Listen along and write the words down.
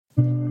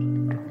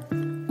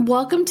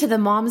Welcome to the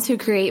Moms Who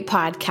Create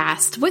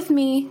podcast with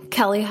me,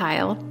 Kelly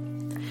Heil.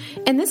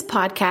 In this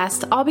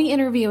podcast, I'll be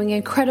interviewing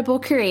incredible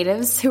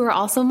creatives who are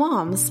also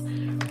moms.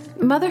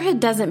 Motherhood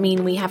doesn't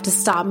mean we have to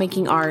stop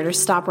making art or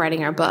stop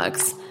writing our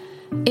books.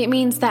 It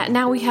means that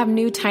now we have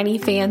new tiny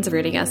fans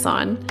rooting us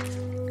on.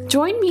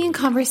 Join me in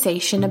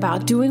conversation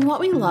about doing what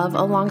we love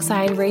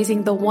alongside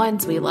raising the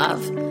ones we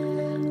love.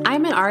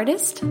 I'm an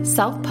artist,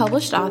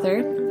 self-published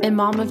author, and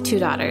mom of 2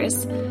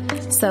 daughters.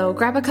 So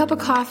grab a cup of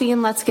coffee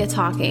and let's get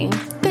talking.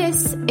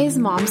 This is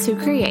Moms Who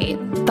Create,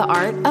 the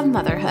art of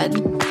motherhood.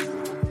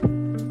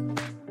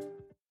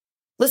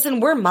 Listen,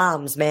 we're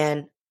moms,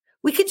 man.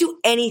 We could do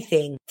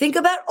anything. Think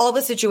about all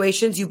the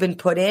situations you've been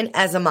put in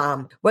as a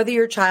mom, whether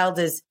your child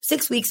is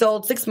 6 weeks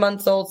old, 6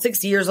 months old,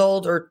 6 years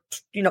old, or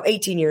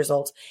 18 years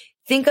old.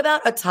 Think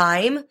about a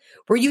time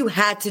where you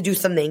had to do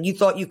something you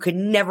thought you could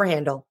never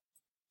handle.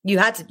 You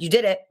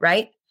did it,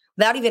 right?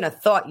 Without even a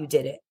thought, you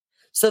did it.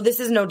 So this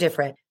is no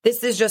different.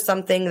 This is just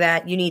something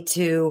that you need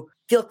to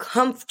feel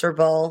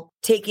comfortable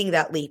taking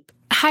that leap.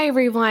 Hi,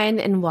 everyone,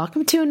 and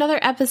welcome to another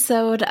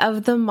episode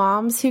of the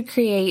Moms Who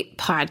Create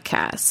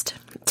podcast.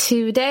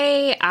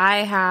 Today,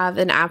 I have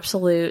an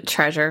absolute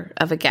treasure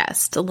of a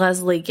guest,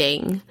 Leslie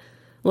Gang.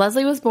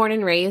 Leslie was born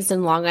and raised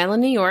in Long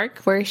Island, New York,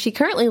 where she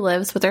currently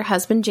lives with her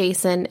husband,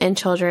 Jason, and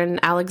children,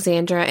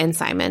 Alexandra and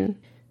Simon.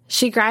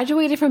 She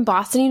graduated from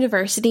Boston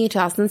University in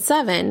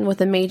 2007 with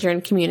a major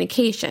in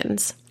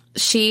communications.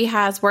 She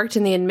has worked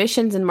in the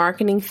admissions and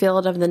marketing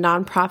field of the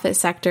nonprofit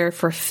sector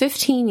for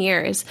 15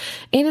 years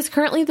and is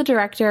currently the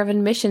director of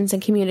admissions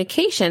and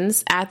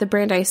communications at the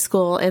Brandeis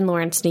School in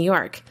Lawrence, New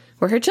York,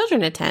 where her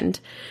children attend.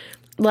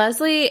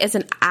 Leslie is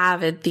an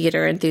avid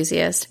theater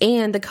enthusiast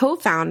and the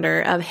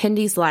co-founder of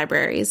Hindy's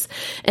Libraries,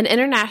 an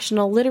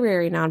international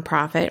literary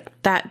nonprofit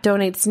that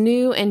donates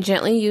new and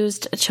gently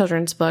used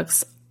children's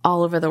books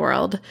all over the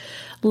world.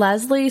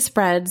 Leslie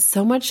spreads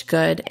so much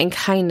good and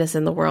kindness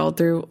in the world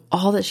through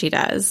all that she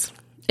does.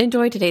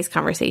 Enjoy today's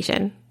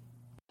conversation.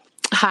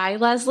 Hi,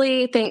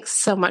 Leslie. Thanks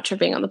so much for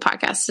being on the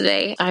podcast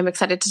today. I'm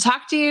excited to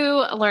talk to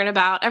you, learn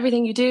about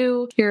everything you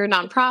do, your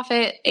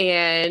nonprofit,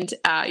 and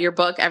your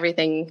book,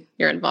 everything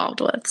you're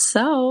involved with.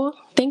 So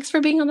thanks for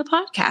being on the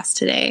podcast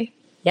today.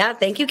 Yeah,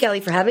 thank you,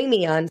 Kelly, for having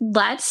me on.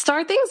 Let's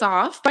start things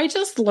off by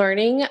just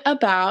learning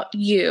about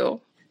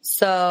you.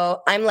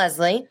 So I'm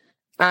Leslie.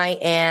 I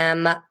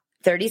am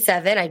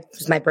 37. It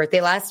was my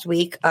birthday last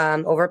week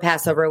over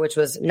Passover, which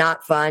was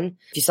not fun.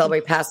 If you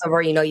celebrate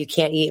Passover, you know you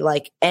can't eat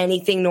like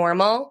anything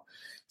normal.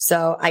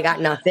 So I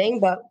got nothing,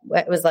 but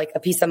it was like a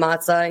piece of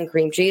matzah and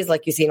cream cheese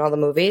like you see in all the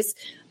movies.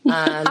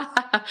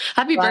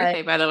 Happy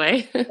birthday, by the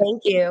way.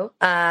 Thank you.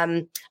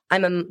 I'm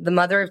the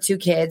mother of 2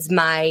 kids.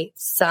 My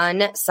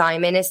son,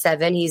 Simon, is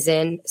 7. He's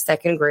in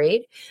 2nd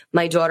grade.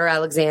 My daughter,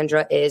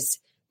 Alexandra, is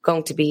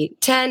going to be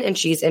 10 and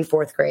she's in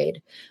 4th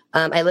grade.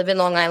 I live in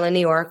Long Island,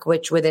 New York,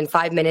 which within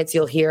 5 minutes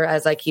you'll hear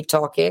as I keep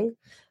talking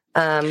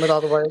with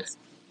all the words.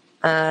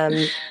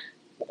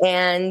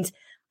 And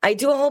I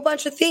do a whole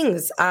bunch of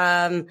things.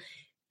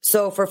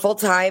 So for full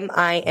time,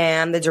 I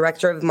am the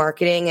director of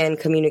marketing and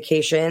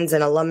communications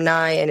and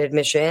alumni and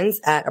admissions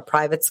at a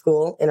private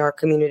school in our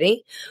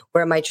community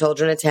where my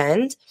children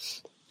attend.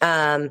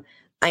 I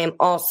am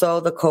also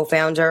the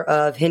co-founder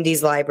of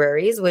Hindy's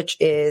Libraries, which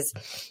is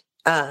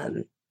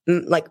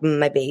like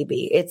my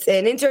baby. It's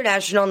an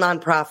international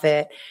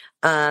nonprofit.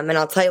 And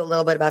I'll tell you a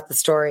little bit about the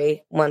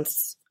story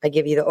once I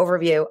give you the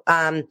overview.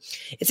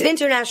 It's an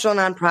international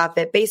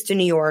nonprofit based in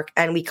New York,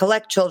 and we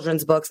collect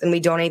children's books and we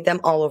donate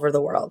them all over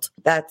the world.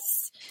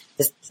 That's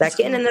the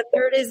second. And the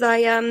third is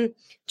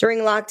during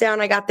lockdown,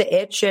 I got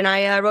the itch and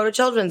I wrote a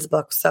children's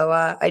book. So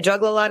I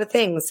juggle a lot of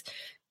things.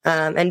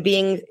 And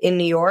being in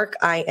New York,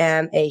 I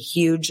am a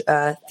huge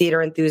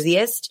theater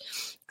enthusiast.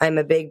 I'm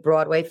a big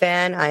Broadway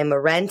fan. I'm a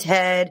Rent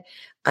head.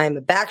 I'm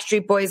a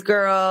Backstreet Boys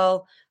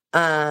girl.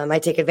 I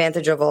take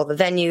advantage of all the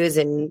venues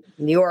in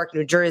New York,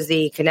 New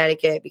Jersey,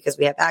 Connecticut, because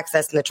we have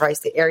access in the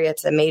tri-state area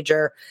to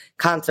major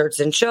concerts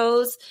and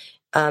shows.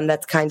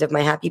 That's kind of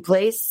my happy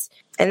place.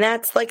 And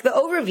that's like the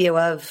overview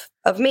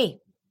of me.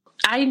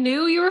 I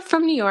knew you were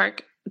from New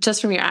York just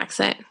from your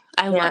accent.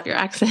 I love your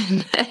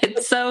accent.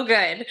 It's so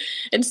good.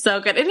 It's so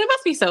good. And it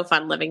must be so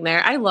fun living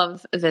there. I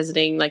love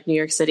visiting like New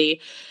York City.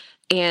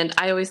 And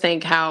I always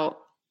think how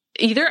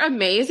either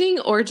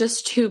amazing or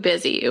just too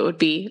busy it would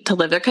be to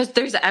live there because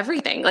there's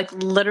everything, like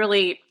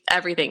literally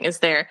everything is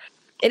there.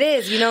 It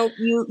is. You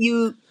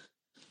know,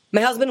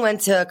 my husband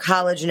went to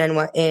college in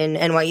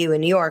NYU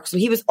in New York, so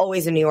he was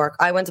always in New York.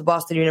 I went to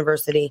Boston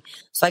University,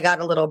 so I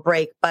got a little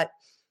break. But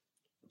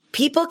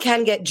people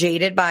can get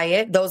jaded by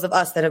it. Those of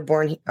us that have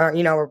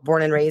were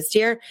born and raised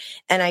here,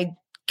 and I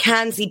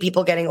can see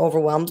people getting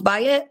overwhelmed by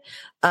it.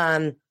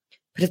 But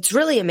it's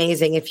really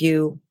amazing if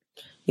you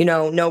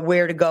know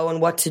where to go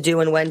and what to do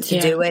and when to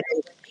do it.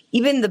 And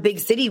even the big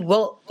city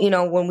will,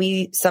 when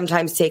we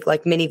sometimes take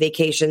like mini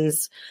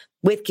vacations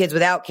with kids,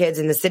 without kids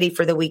in the city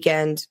for the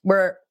weekend,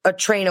 we're a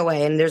train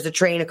away and there's a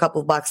train a couple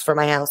of blocks from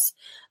my house.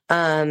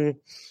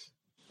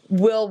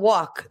 We'll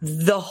walk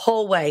the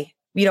whole way,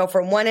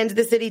 from one end of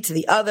the city to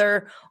the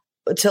other,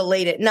 till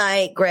late at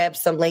night, grab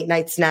some late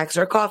night snacks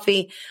or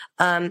coffee.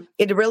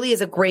 It really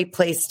is a great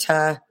place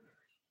to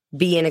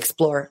be and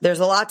explore.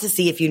 There's a lot to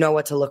see if you know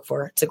what to look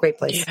for. It's a great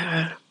place.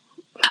 Yeah.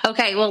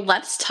 Okay, well,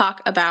 let's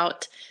talk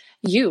about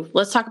you.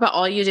 Let's talk about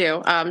all you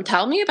do.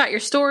 Tell me about your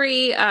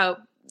story,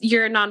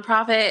 your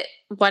nonprofit,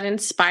 what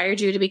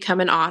inspired you to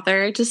become an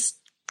author. Just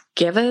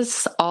give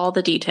us all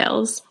the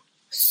details.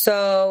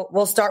 So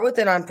we'll start with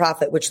the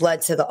nonprofit, which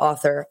led to the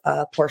author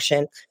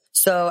portion.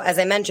 So as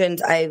I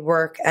mentioned, I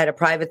work at a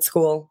private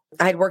school.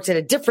 I had worked at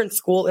a different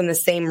school in the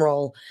same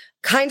role.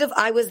 Kind of,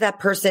 I was that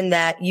person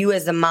that you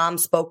as a mom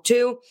spoke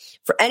to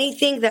for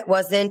anything that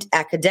wasn't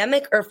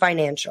academic or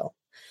financial.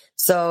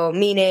 So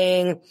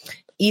meaning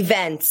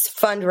events,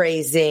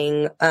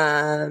 fundraising,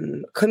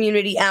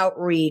 community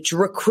outreach,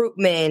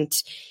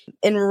 recruitment,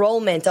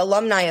 enrollment,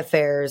 alumni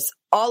affairs,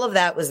 all of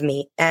that was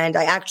me. And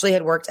I actually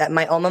had worked at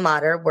my alma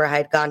mater where I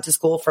had gone to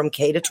school from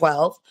K to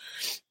 12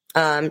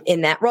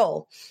 in that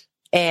role.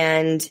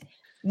 And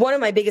one of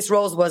my biggest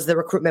roles was the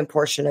recruitment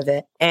portion of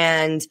it.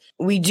 And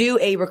we do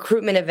a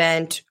recruitment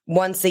event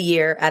once a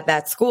year at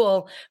that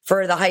school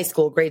for the high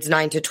school, grades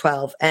 9 to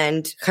 12.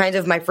 And kind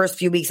of my first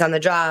few weeks on the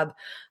job,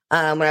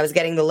 when I was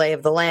getting the lay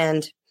of the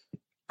land,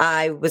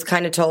 I was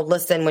kind of told,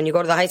 listen, when you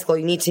go to the high school,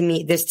 you need to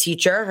meet this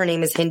teacher. Her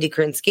name is Hindi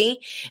Krinsky.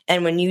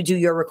 And when you do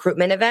your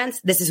recruitment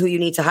events, this is who you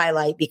need to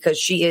highlight because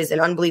she is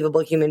an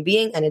unbelievable human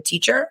being and a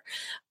teacher.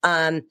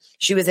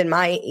 She was in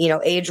my,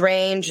 age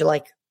range,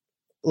 like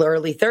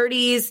early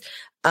 30s.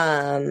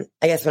 I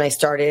guess when I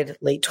started,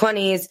 late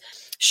 20s.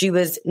 She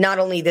was not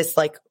only this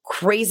like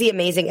crazy,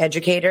 amazing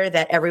educator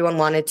that everyone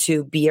wanted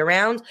to be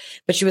around,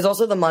 but she was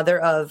also the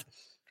mother of,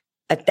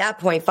 at that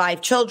point,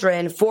 5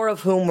 children, 4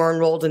 of whom were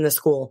enrolled in the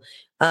school.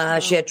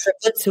 She had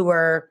triplets who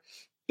were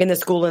in the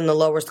school in the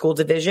lower school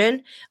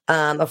division,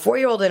 a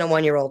 4-year-old and a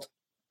 1-year-old,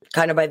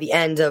 kind of by the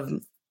end of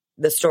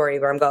the story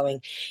where I'm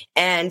going.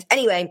 And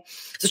anyway,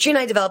 so she and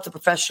I developed a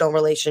professional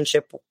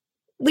relationship.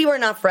 We were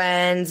not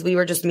friends. We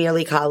were just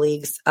merely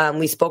colleagues.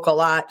 We spoke a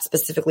lot,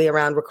 specifically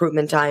around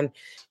recruitment time.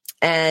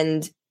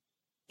 And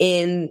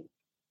in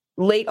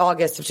late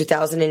August of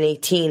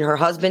 2018, her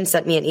husband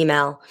sent me an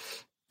email.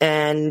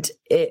 And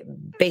it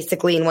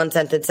basically in one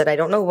sentence said, I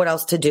don't know what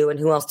else to do and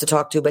who else to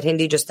talk to, but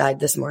Hindi just died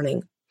this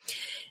morning.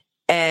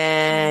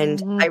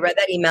 And I read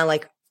that email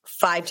like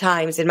 5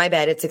 times in my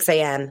bed at 6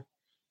 a.m. And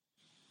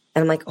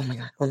I'm like, oh my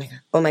God, oh my God,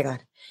 oh my God.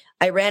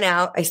 I ran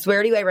out. I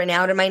swear to you, I ran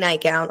out in my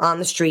nightgown on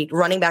the street,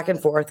 running back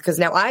and forth. Because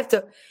now I have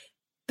to,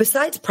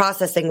 besides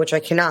processing, which I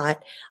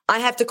cannot, I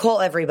have to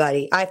call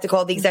everybody. I have to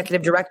call the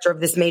executive director of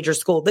this major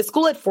school. This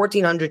school had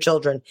 1,400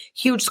 children,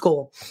 huge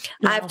school.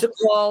 Wow. I have to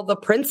call the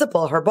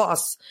principal, her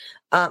boss.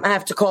 I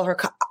have to call her.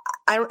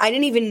 I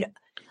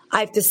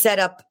have to set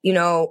up,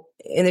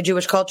 in the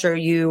Jewish culture,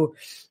 you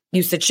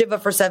sit Shiva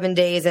for 7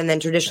 days. And then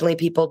traditionally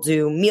people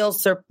do meal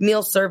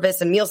service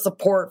and meal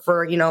support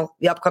for,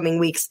 the upcoming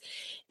weeks.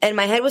 And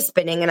my head was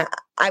spinning and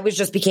I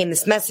became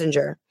this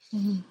messenger.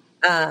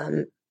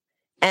 Mm-hmm.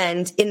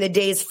 And in the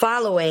days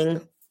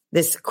following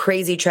this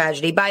crazy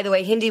tragedy, by the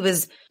way, Hindi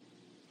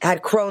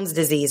had Crohn's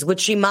disease, which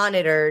she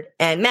monitored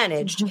and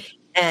managed.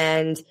 Mm-hmm.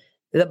 And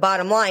the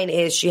bottom line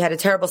is she had a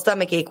terrible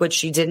stomach ache, which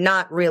she did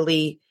not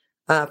really,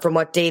 from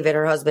what David,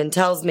 her husband,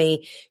 tells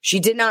me, she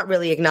did not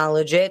really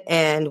acknowledge it.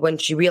 And when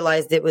she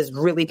realized it was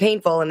really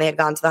painful and they had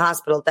gone to the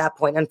hospital at that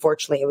point,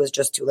 unfortunately, it was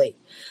just too late.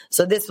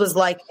 So this was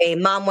like a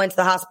mom went to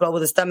the hospital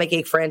with a stomach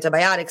ache for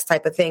antibiotics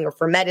type of thing or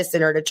for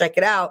medicine or to check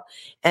it out.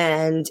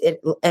 And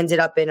it ended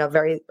up in a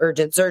very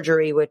urgent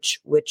surgery, which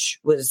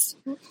was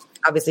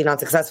obviously not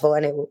successful.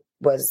 And it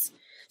was.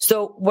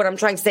 So what I'm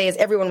trying to say is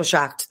everyone was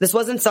shocked. This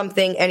wasn't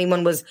something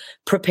anyone was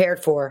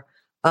prepared for.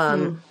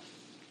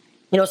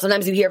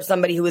 Sometimes you hear of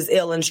somebody who is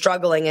ill and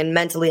struggling and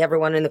mentally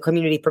everyone in the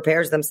community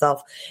prepares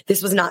themselves.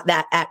 This was not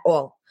that at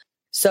all.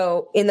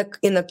 So in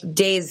the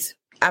days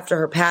after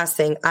her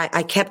passing,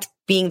 I kept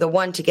being the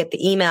one to get the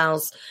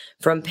emails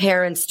from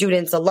parents,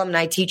 students,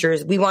 alumni,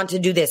 teachers. We want to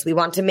do this. We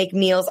want to make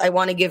meals. I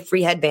want to give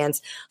free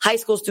headbands. High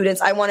school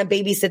students, I want to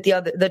babysit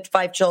the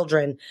 5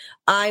 children.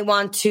 I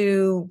want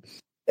to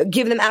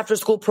give them after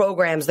school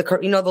programs.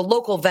 The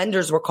local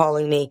vendors were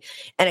calling me.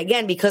 And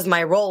again, because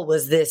my role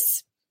was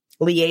this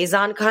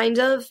liaison kind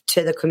of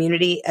to the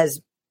community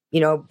as,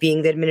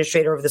 being the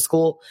administrator of the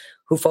school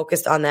who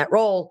focused on that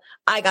role,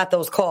 I got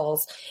those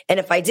calls. And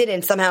if I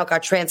didn't, somehow it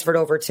got transferred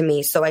over to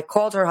me. So I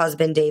called her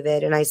husband,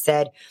 David, and I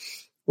said,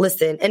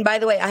 listen, and by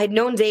the way, I had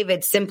known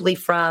David simply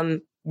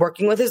from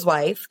working with his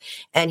wife,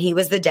 and he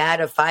was the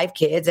dad of 5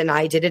 kids, and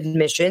I did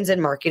admissions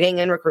and marketing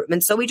and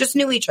recruitment. So we just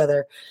knew each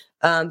other.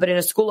 But in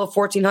a school of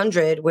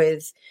 1,400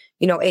 with,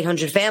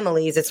 800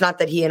 families, it's not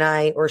that he and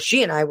I or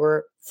she and I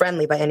were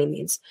friendly by any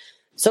means.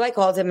 So I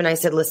called him and I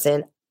said,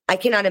 listen, I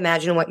cannot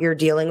imagine what you're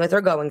dealing with or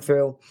going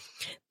through,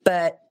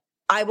 but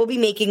I will be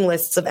making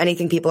lists of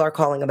anything people are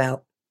calling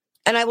about.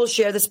 And I will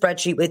share the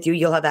spreadsheet with you.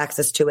 You'll have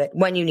access to it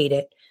when you need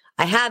it.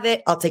 I have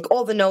it. I'll take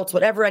all the notes,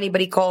 whatever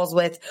anybody calls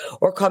with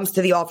or comes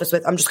to the office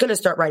with. I'm just going to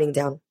start writing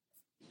down.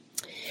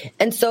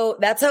 And so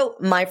that's how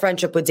my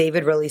friendship with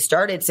David really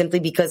started, simply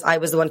because I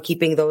was the one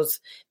keeping those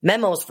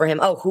memos for him.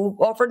 Oh, who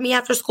offered me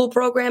after school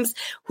programs?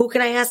 Who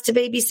can I ask to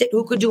babysit?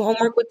 Who could do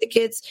homework with the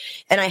kids?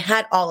 And I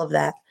had all of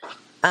that.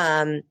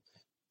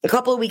 A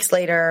couple of weeks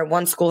later,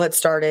 one school had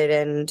started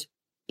and,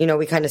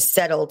 we kind of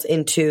settled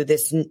into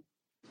this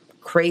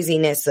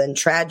craziness and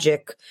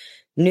tragic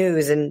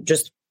news and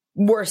just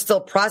we're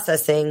still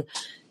processing.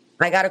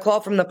 I got a call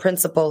from the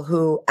principal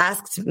who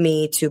asked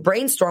me to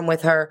brainstorm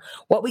with her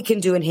what we can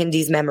do in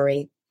Hindi's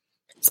memory,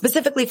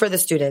 specifically for the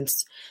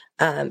students.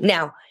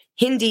 Now,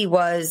 Hindi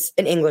was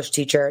an English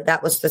teacher.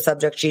 That was the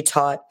subject she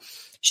taught.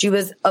 She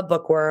was a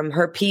bookworm.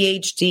 Her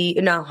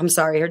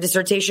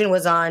dissertation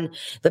was on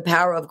the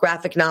power of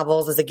graphic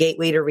novels as a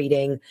gateway to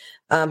reading.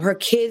 Her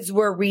kids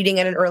were reading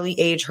at an early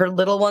age. Her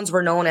little ones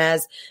were known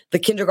as the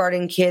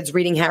kindergarten kids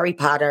reading Harry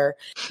Potter.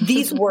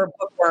 These were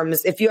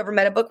bookworms. If you ever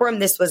met a bookworm,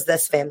 this was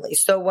this family.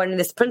 So when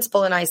this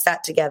principal and I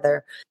sat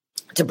together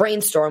to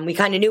brainstorm, we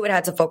kind of knew it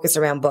had to focus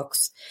around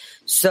books.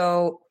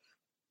 So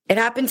it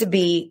happened to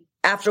be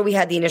after we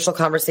had the initial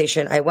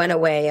conversation, I went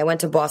away. I went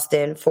to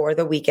Boston for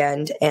the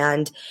weekend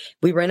and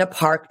we were in a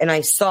park and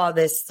I saw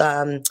this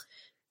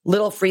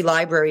little free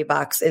library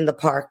box in the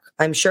park.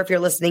 I'm sure if you're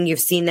listening, you've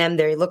seen them.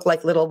 They look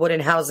like little wooden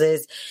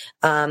houses,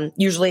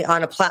 usually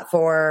on a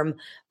platform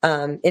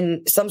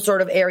in some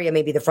sort of area,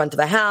 maybe the front of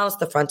a house,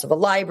 the front of a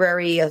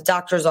library, a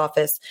doctor's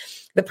office.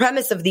 The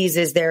premise of these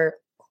is they're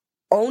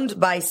owned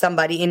by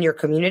somebody in your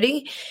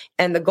community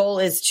and the goal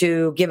is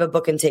to give a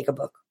book and take a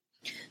book.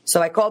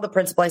 So I called the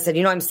principal. I said,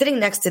 I'm sitting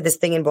next to this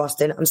thing in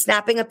Boston. I'm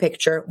snapping a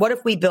picture. What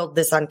if we build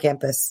this on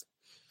campus?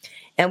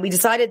 And we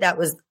decided that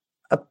was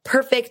a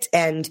perfect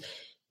and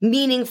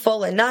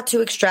meaningful and not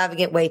too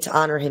extravagant way to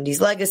honor Hindi's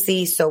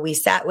legacy. So we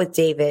sat with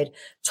David,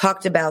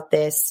 talked about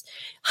this,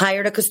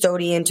 hired a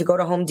custodian to go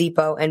to Home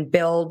Depot and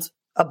build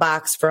a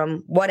box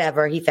from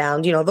whatever he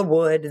found, the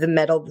wood, the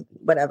metal,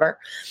 whatever.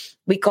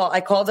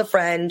 I called a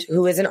friend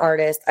who is an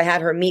artist. I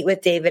had her meet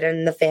with David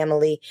and the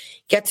family,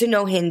 get to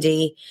know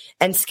Hindi,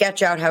 and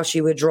sketch out how she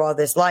would draw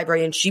this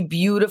library. And she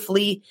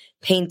beautifully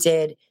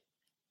painted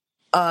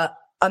a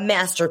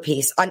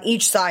masterpiece on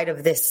each side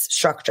of this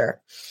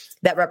structure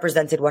that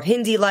represented what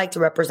Hindi liked,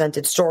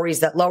 represented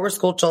stories that lower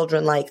school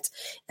children liked,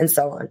 and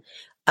so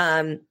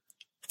on.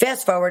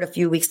 Fast forward a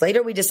few weeks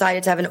later, we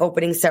decided to have an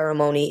opening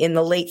ceremony in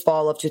the late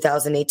fall of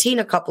 2018,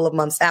 a couple of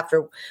months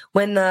after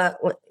when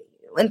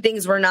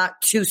things were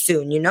not too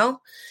soon,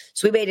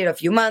 So we waited a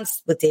few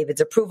months with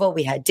David's approval.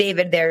 We had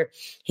David there.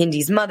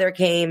 Hindi's mother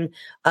came.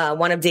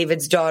 One of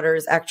David's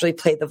daughters actually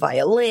played the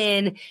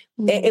violin.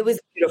 It was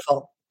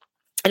beautiful.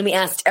 And we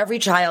asked every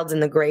child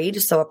in the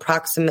grade, so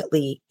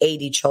approximately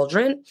 80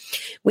 children,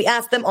 we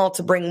asked them all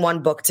to bring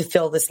one book to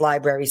fill this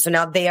library. So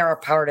now they are a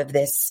part of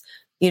this,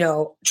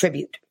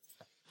 tribute.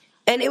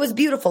 And it was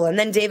beautiful. And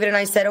then David and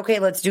I said, okay,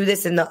 let's do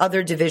this in the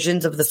other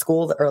divisions of the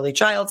school, the early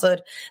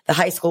childhood, the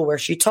high school where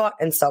she taught,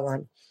 and so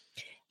on.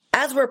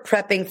 As we're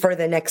prepping for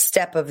the next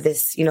step of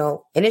this,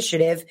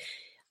 initiative,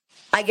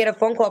 I get a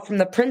phone call from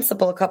the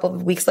principal a couple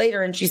of weeks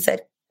later, and she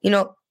said,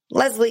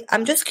 Leslie,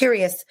 I'm just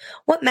curious,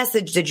 what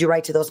message did you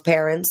write to those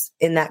parents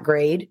in that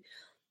grade?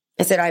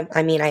 I said,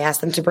 I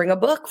asked them to bring a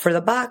book for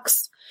the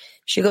box.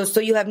 She goes, so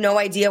you have no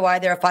idea why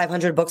there are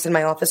 500 books in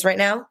my office right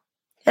now?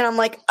 And I'm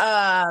like,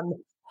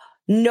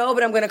 no,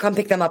 but I'm going to come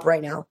pick them up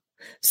right now.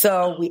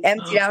 So we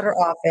emptied out her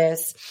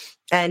office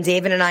and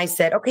David and I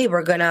said, okay,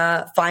 we're going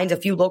to find a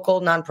few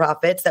local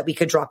nonprofits that we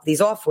could drop these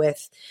off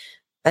with.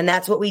 And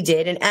that's what we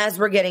did. And as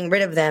we're getting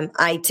rid of them,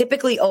 I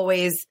typically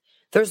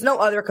there's no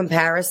other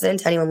comparison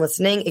to anyone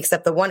listening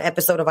except the one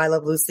episode of I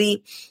Love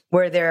Lucy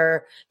where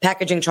they're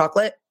packaging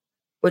chocolate,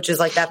 which is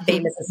like that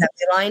famous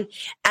assembly line.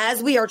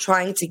 As we are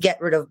trying to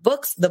get rid of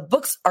books, the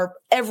books are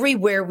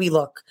everywhere we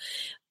look.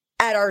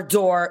 At our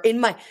door,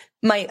 in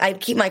I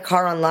keep my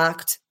car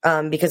unlocked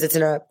because it's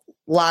in a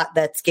lot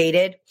that's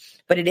gated,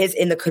 but it is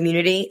in the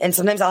community. And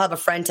sometimes I'll have a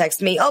friend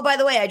text me, oh, by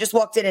the way, I just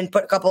walked in and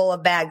put a couple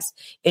of bags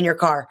in your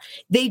car.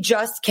 They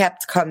just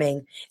kept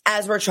coming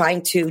as we're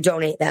trying to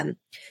donate them.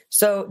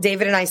 So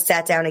David and I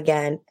sat down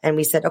again and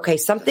we said, okay,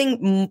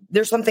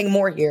 there's something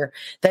more here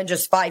than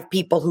just 5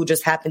 people who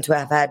just happen to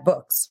have had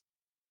books.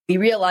 We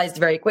realized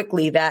very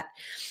quickly that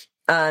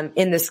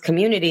in this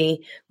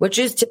community, which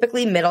is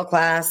typically middle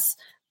class,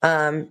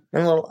 a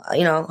little,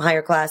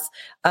 higher class,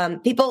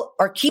 people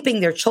are keeping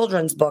their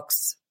children's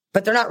books,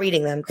 but they're not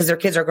reading them because their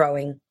kids are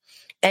growing.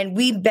 And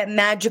we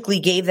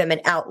magically gave them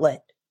an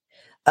outlet,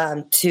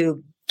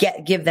 to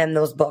give them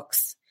those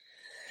books.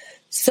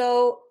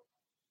 So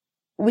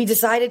we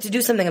decided to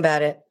do something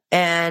about it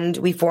and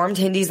we formed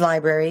Hindi's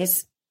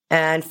Libraries.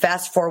 And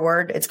fast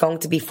forward, it's going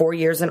to be 4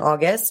 years in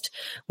August.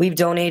 We've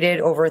donated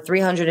over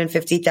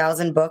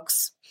 350,000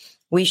 books.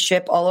 We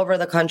ship all over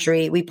the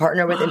country. We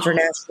partner with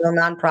international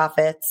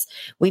nonprofits.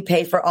 We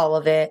pay for all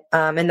of it.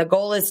 And the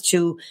goal is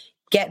to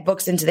get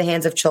books into the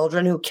hands of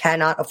children who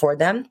cannot afford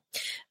them.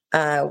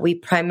 We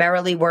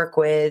primarily work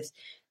with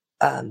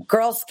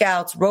Girl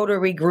Scouts,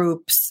 Rotary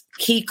groups,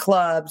 Key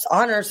clubs,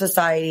 honor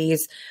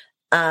societies,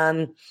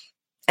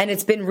 And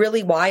it's been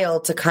really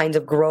wild to kind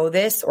of grow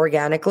this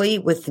organically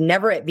with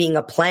never it being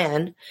a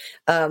plan.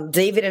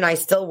 David and I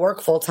still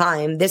work full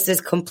time. This is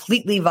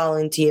completely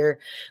volunteer.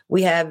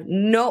 We have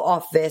no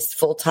office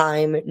full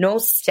time, no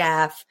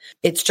staff.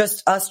 It's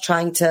just us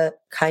trying to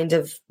kind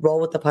of roll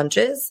with the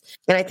punches.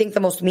 And I think the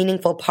most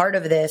meaningful part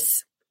of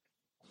this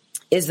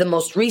is the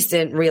most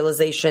recent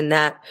realization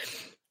that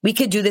we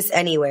could do this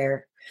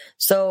anywhere.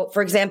 So,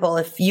 for example,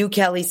 if you,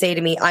 Kelly, say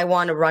to me, I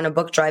want to run a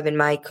book drive in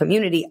my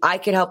community, I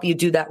could help you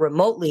do that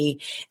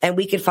remotely, and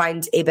we could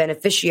find a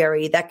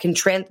beneficiary that can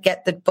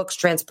get the books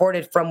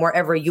transported from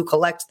wherever you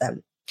collect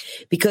them,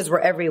 because we're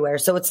everywhere.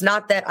 So it's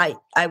not that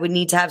I would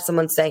need to have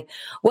someone say,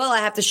 well, I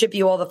have to ship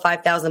you all the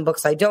 5,000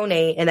 books I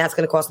donate, and that's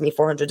going to cost me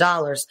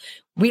 $400.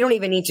 We don't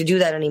even need to do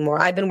that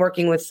anymore. I've been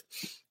working with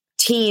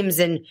teams,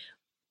 and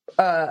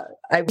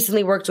I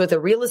recently worked with a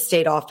real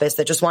estate office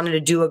that just wanted to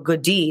do a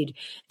good deed,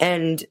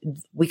 and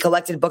we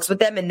collected books with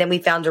them, and then we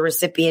found a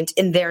recipient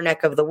in their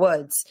neck of the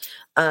woods.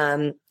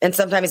 And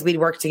sometimes we'd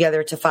work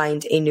together to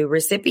find a new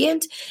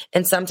recipient,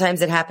 and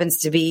sometimes it happens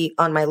to be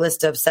on my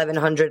list of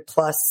 700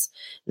 plus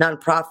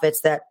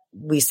nonprofits that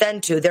we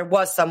send to. There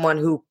was someone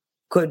who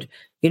could,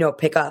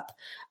 pick up.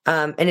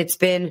 And it's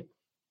been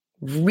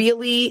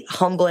really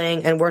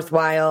humbling and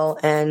worthwhile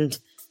and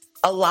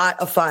a lot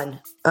of fun,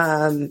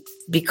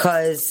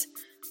 because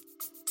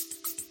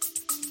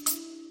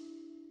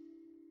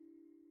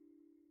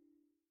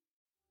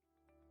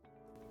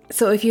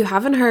so if you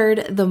haven't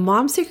heard, the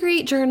Moms Who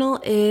Create Journal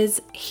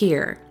is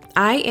here.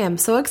 I am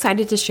so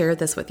excited to share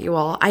this with you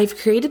all. I've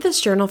created this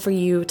journal for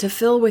you to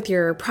fill with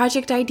your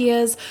project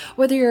ideas,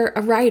 whether you're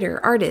a writer,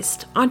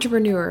 artist,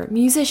 entrepreneur,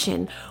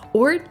 musician,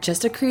 or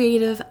just a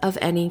creative of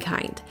any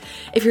kind.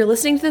 If you're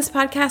listening to this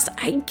podcast,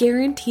 I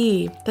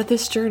guarantee that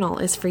this journal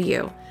is for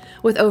you.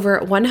 With over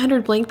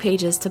 100 blank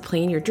pages to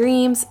plan your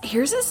dreams,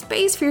 here's a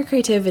space for your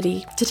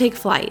creativity to take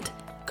flight.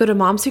 Go to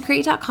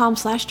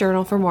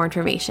momswhocreate.com/journal for more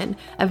information.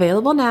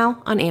 Available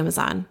now on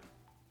Amazon.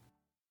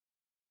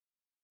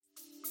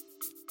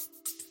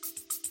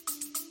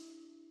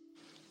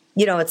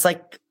 It's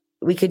like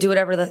we could do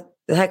whatever the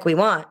heck we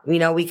want.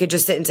 We could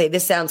just sit and say,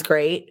 this sounds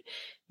great.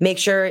 Make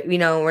sure,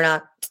 we're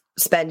not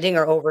spending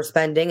or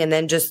overspending, and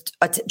then just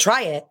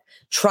try it.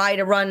 Try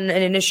to run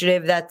an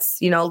initiative that's,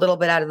 a little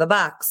bit out of the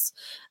box.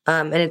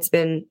 And it's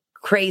been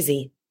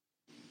crazy.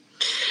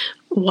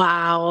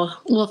 Wow.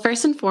 Well,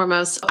 first and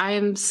foremost, I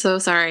am so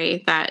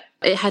sorry that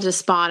it had to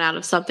spawn out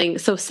of something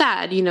so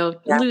sad,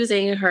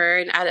 losing her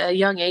and at a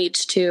young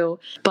age too.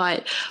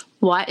 But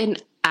what an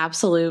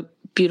absolute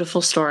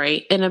beautiful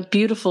story and a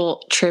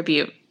beautiful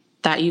tribute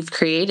that you've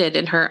created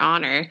in her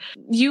honor.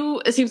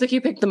 It seems like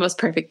you picked the most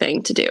perfect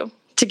thing to do,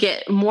 to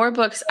get more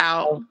books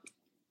out,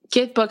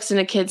 get books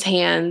into kids'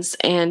 hands,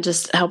 and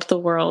just help the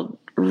world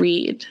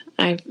read.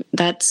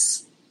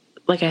 That's,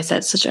 like I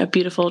said, such a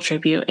beautiful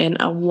tribute and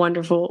a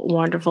wonderful,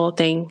 wonderful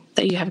thing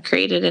that you have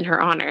created in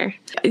her honor.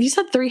 You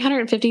said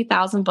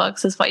 350,000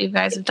 books is what you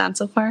guys have done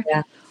so far?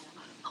 Yeah.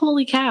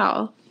 Holy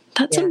cow.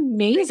 That's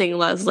amazing,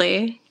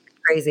 Leslie.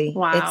 Crazy.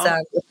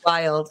 Wow. It's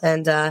wild.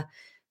 And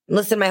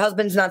listen, my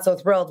husband's not so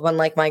thrilled when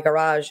my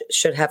garage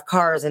should have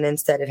cars and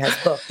instead it has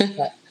books.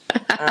 But,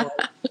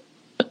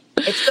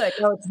 it's good.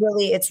 No,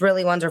 it's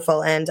really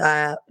wonderful. And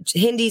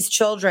Hindy's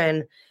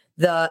children,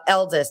 the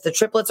eldest, the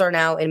triplets, are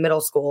now in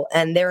middle school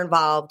and they're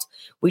involved.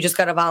 We just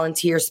got a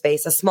volunteer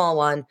space, a small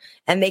one,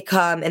 and they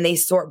come and they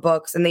sort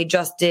books, and they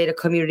just did a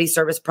community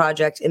service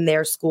project in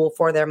their school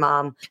for their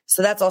mom.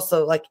 So that's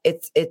also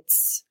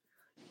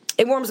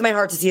it warms my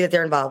heart to see that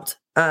they're involved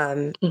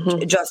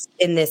just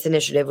in this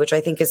initiative, which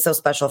I think is so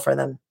special for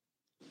them.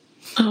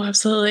 Oh,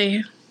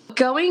 absolutely.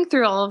 Going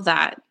through all of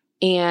that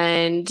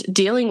and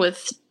dealing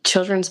with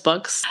children's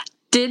books,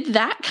 did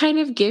that kind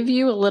of give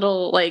you a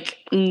little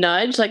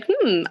nudge?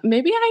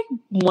 Maybe I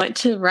want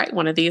to write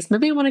one of these.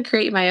 Maybe I want to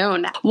create my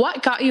own.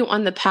 What got you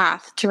on the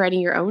path to writing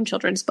your own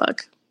children's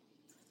book?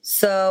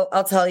 So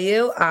I'll tell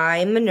you,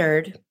 I'm a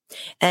nerd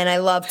and I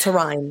love to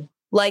rhyme.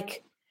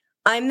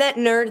 I'm that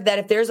nerd that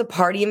if there's a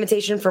party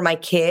invitation for my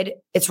kid,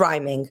 it's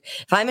rhyming.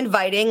 If I'm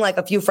inviting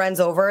a few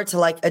friends over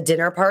to a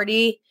dinner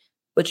party,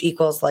 which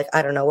equals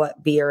I don't know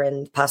what, beer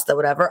and pasta,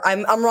 whatever,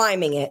 I'm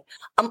rhyming it.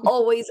 I'm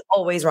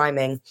always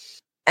rhyming.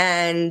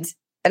 And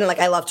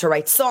I love to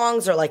write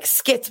songs or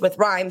skits with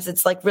rhymes.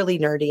 It's really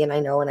nerdy, and I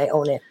know, and I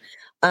own it.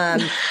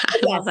 I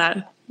love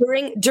that.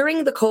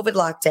 During the COVID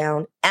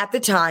lockdown at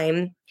the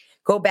time,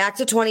 go back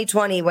to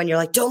 2020 when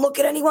you're don't look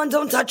at anyone,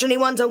 don't touch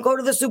anyone, don't go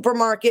to the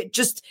supermarket,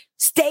 just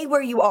stay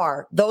where you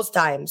are. Those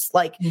times,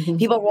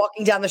 people are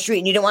walking down the street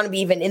and you don't want to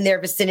be even in their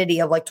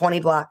vicinity of 20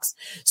 blocks.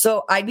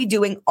 So I'd be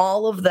doing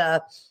all of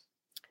the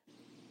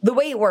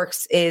way it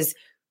works is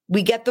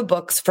we get the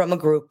books from a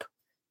group.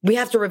 We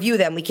have to review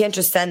them. We can't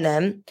just send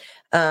them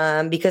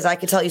because I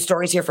could tell you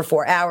stories here for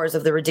 4 hours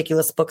of the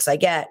ridiculous books I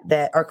get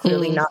that are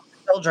clearly not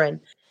for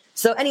children.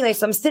 So anyway,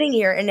 so I'm sitting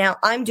here and now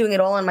I'm doing it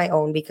all on my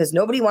own because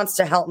nobody wants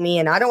to help me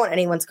and I don't want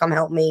anyone to come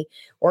help me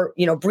or,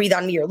 breathe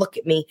on me or look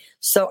at me.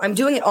 So I'm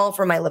doing it all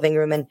from my living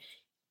room. And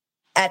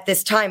at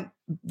this time,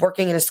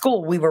 working in a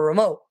school, we were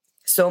remote.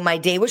 So my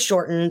day was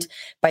shortened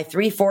by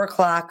 3-4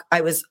 o'clock.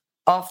 I was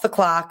off the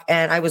clock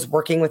and I was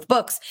working with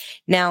books.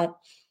 Now,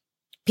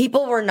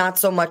 people were not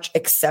so much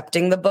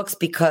accepting the books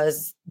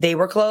because they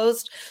were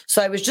closed.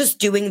 So I was just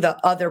doing the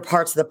other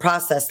parts of the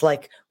process,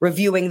 like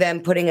reviewing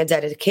them, putting a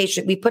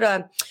dedication. We put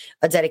a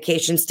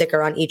dedication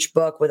sticker on each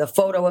book with a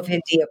photo of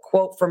Hindi, a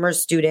quote from her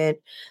student.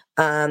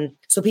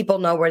 So people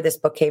know where this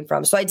book came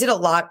from. So I did a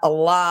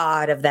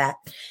lot of that.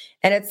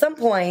 And at some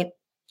point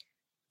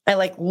I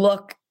like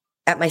look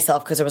at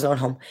myself because there was no one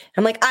home.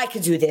 I'm like, I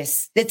could do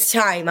this. It's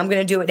time. I'm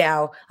going to do it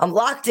now. I'm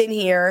locked in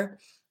here.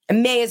 I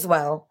may as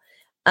well.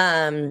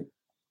 And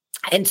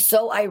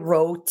so I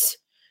wrote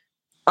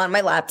on my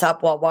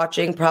laptop while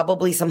watching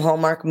probably some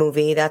Hallmark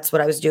movie. That's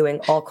what I was doing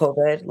all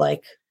COVID,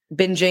 like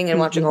binging and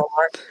watching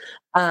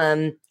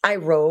Hallmark. I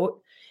wrote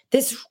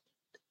this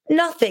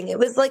nothing. It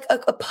was like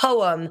a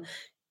poem.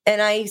 And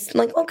I'm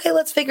like, okay,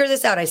 let's figure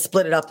this out. I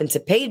split it up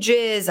into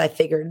pages. I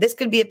figured this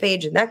could be a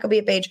page and that could be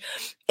a page.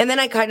 And then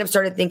I kind of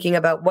started thinking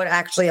about what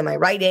actually am I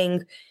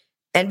writing?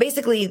 And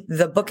basically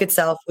the book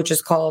itself, which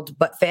is called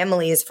But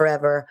Family is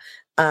Forever,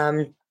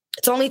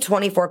 it's only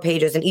 24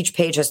 pages and each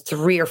page has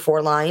 3 or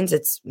 4 lines.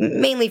 It's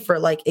mainly for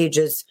like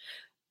ages,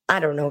 I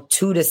don't know,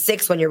 2 to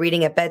 6 when you're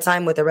reading at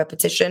bedtime with a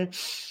repetition.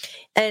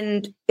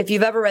 And if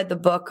you've ever read the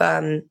book,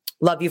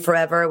 Love You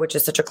Forever, which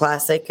is such a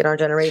classic in our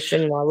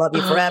generation, I love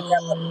you forever, I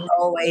love you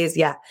always.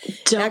 Yeah.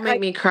 Don't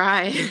make me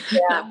cry. Yeah.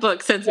 That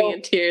book sends me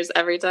in tears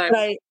every time.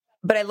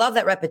 But I love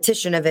that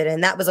repetition of it.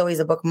 And that was always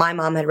a book my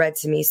mom had read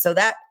to me. So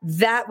that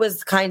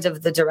was kind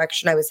of the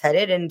direction I was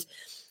headed. And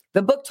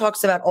the book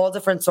talks about all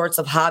different sorts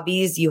of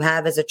hobbies you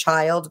have as a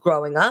child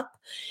growing up.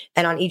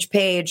 And on each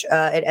page,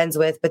 it ends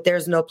with, but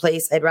there's no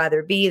place I'd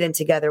rather be than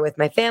together with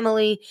my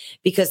family,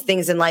 because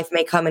things in life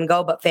may come and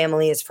go, but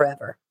family is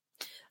forever.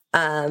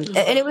 And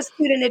it was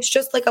cute. And it's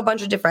just like a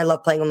bunch of different, I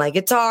love playing on my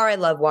guitar. I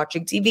love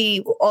watching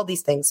TV, all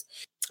these things.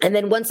 And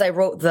then once I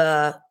wrote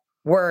the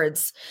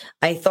words,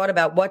 I thought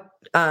about what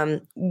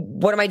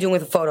am I doing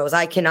with the photos?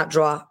 I cannot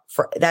draw.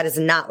 That is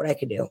not what I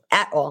could do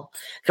at all.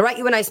 I could write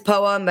you a nice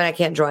poem, but I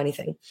can't draw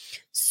anything.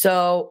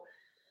 So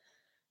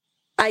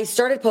I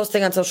started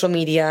posting on social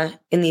media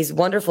in these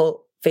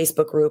wonderful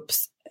Facebook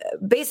groups.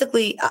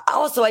 Basically,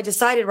 also, I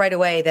decided right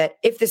away that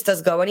if this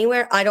does go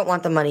anywhere, I don't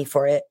want the money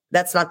for it.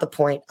 That's not the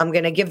point. I'm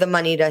going to give the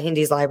money to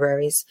Hindi's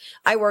libraries.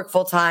 I work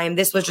full time.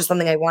 This was just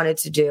something I wanted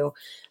to do.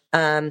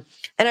 And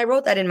I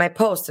wrote that in my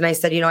post, and I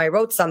said, I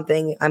wrote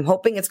something. I'm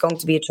hoping it's going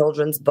to be a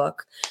children's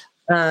book.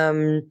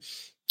 I'm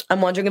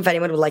wondering if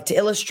anyone would like to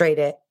illustrate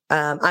it.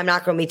 I'm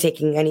not going to be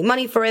taking any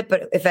money for it,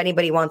 but if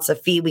anybody wants a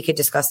fee, we could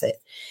discuss it.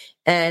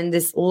 And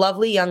this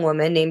lovely young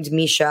woman named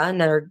Misha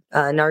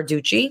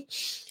Narducci,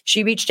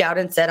 she reached out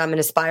and said, I'm an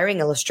aspiring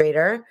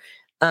illustrator.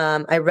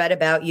 I read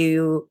about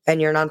you and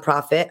your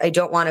nonprofit. I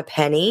don't want a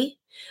penny.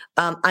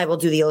 I will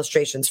do the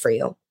illustrations for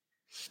you.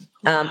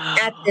 Wow.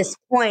 At this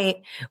point,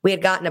 we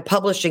had gotten a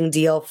publishing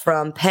deal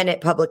from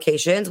Pennant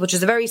Publications, which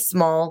is a very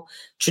small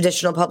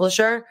traditional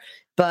publisher.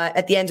 But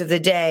at the end of the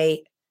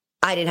day,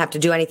 I didn't have to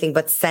do anything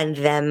but send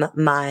them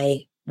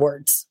my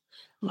words.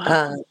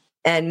 Wow.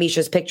 And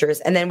Misha's pictures.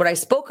 And then what I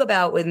spoke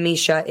about with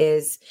Misha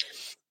is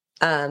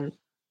the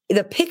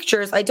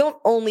pictures. I don't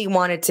only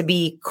want it to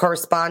be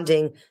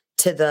corresponding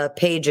to the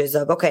pages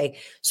of, okay,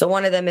 so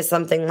one of them is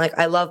something like,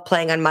 I love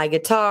playing on my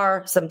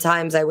guitar.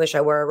 Sometimes I wish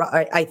I were,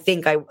 I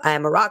think I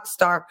am a rock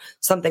star,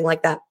 something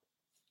like that.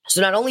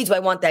 So not only do I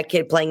want that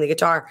kid playing the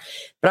guitar,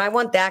 but I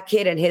want that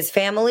kid and his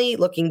family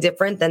looking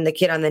different than the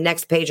kid on the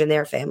next page and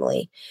their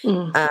family.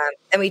 And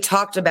we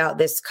talked about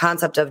this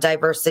concept of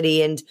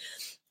diversity and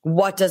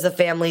what does a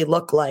family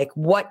look like?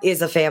 What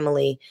is a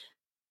family? I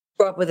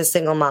grew up with a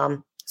single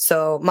mom.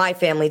 So my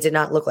family did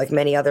not look like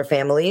many other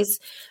families.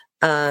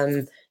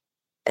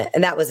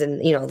 And that was in,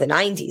 the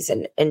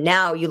 90s. And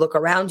now you look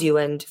around you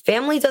and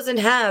family doesn't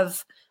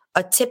have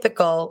a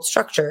typical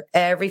structure.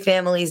 Every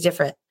family is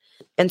different.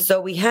 And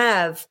so we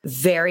have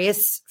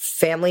various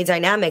family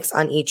dynamics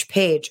on each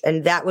page.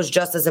 And that was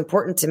just as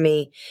important to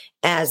me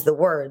as the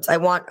words. I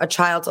want a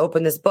child to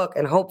open this book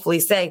and hopefully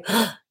say,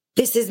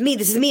 this is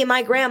me and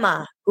my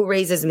grandma who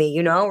raises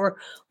me, or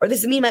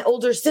this is me and my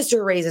older sister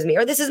who raises me,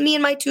 or this is me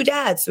and my 2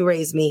 dads who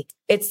raised me.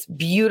 It's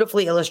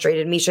beautifully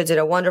illustrated. Misha did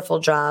a wonderful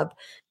job.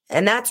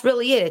 And that's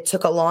really it. It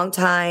took a long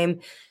time.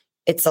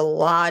 It's a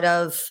lot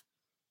of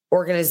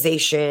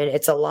organization.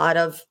 It's a lot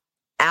of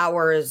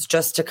hours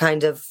just to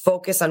kind of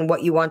focus on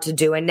what you want to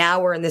do. And now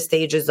we're in the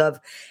stages of,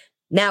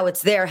 now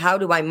it's there. How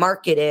do I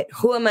market it?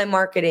 Who am I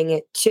marketing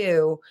it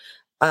to?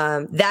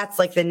 That's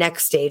like the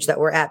next stage that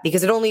we're at,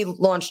 because it only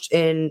launched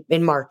in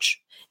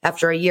March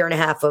after a year and a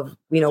half of,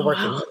 working.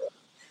 Wow.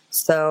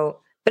 So,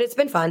 but it's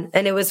been fun,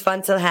 and it was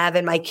fun to have,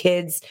 and my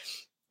kids,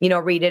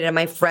 read it. And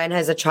my friend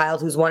has a child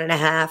who's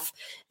 1.5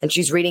 and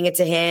she's reading it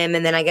to him.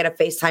 And then I get a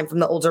FaceTime from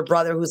the older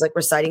brother who's like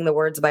reciting the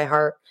words by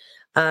heart.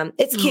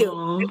 It's cute.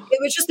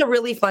 It was just a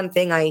really fun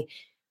thing. I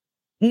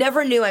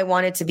never knew I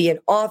wanted to be an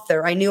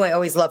author. I knew I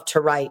always loved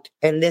to write.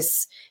 And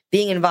this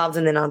being involved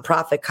in the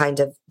nonprofit kind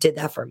of did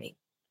that for me.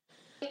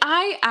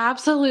 I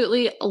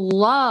absolutely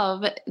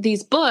love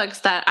these books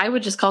that I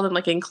would just call them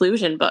like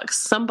inclusion books.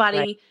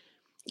 Somebody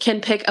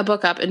can pick a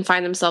book up and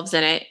find themselves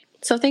in it.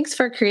 So thanks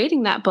for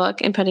creating that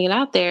book and putting it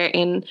out there.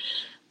 And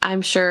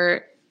I'm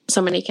sure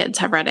so many kids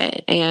have read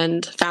it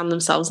and found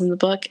themselves in the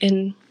book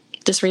and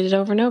just read it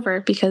over and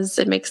over because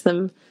it makes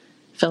them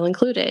feel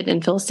included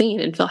and feel seen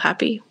and feel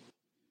happy.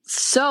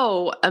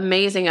 So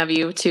amazing of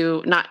you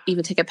to not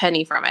even take a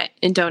penny from it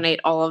and donate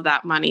all of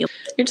that money.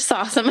 You're just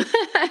awesome.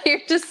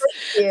 You're just,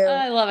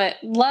 I love it.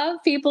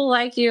 Love people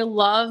like you.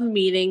 Love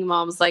meeting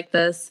moms like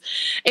this.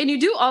 And you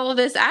do all of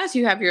this as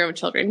you have your own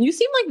children. You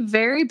seem like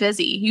very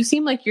busy. You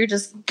seem like you're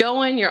just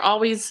going, you're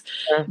always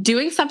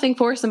doing something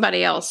for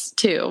somebody else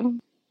too.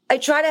 I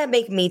try to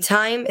make me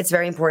time. It's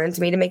very important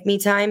to me to make me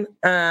time.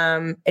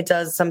 It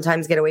does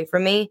sometimes get away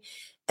from me.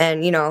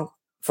 And, you know,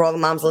 for all the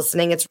moms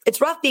listening, it's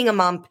rough being a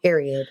mom,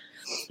 period.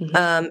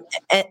 Mm-hmm.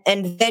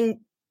 And then,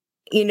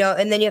 you know,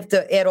 and then you have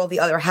to add all the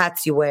other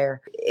hats you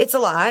wear. It's a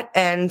lot.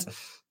 And,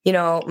 you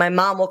know, my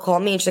mom will call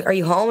me and she's like, "Are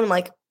you home?" And I'm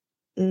like,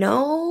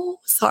 "No,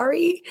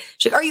 sorry."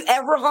 She's like, "Are you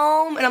ever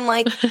home?" And I'm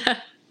like,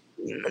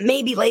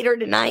 "Maybe later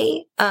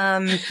tonight."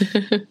 I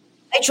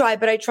try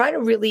to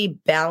really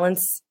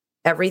balance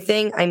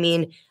everything. I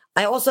mean,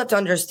 I also have to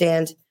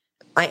understand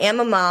I am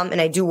a mom and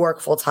I do work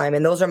full time,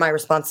 and those are my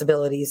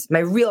responsibilities, my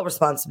real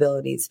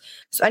responsibilities.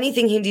 So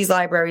anything Hindy's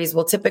Libraries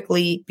will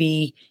typically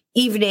be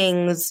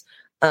evenings,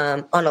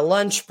 on a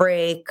lunch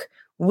break,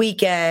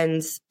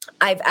 weekends.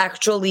 I've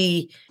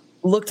actually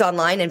looked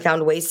online and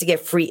found ways to get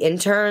free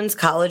interns,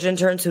 college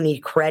interns who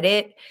need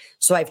credit.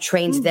 So I've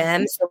trained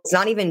them. So it's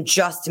not even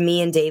just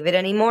me and David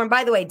anymore. And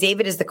by the way,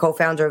 David is the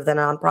co-founder of the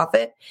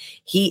nonprofit.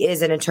 He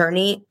is an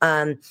attorney.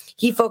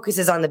 He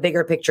focuses on the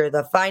bigger picture,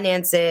 the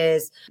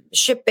finances,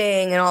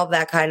 shipping, and all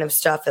that kind of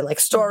stuff, and like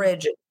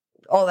storage,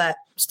 all that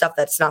stuff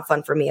that's not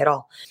fun for me at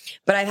all.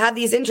 But I have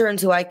these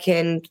interns who I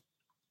can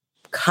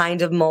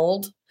kind of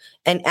mold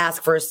and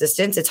ask for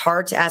assistance. It's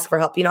hard to ask for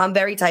help. You know, I'm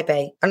very type A.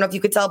 I don't know if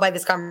you could tell by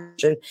this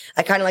conversation.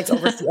 I kind of like to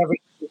oversee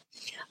everything.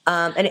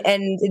 And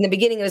in the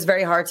beginning, it was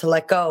very hard to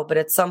let go. But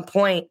at some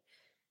point,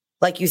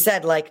 like you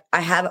said, like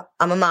I'm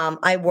a mom,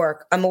 I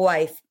work, I'm a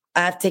wife,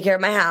 I have to take care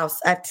of my house,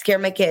 I have to take care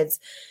of my kids.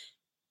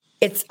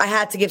 I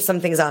had to give some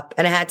things up,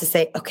 and I had to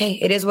say, okay,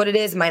 it is what it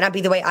is. It might not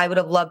be the way I would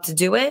have loved to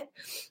do it,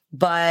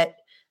 but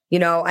you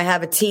know, I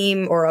have a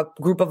team or a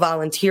group of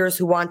volunteers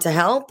who want to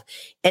help.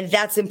 And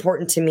that's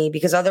important to me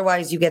because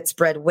otherwise you get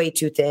spread way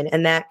too thin.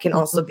 And that can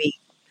also be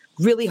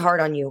really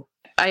hard on you.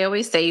 I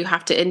always say you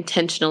have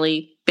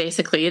to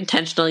basically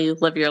intentionally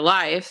live your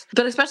life,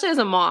 but especially as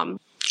a mom,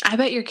 I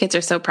bet your kids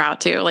are so proud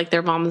too. Like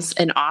their mom's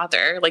an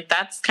author. Like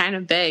that's kind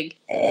of big.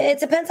 It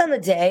depends on the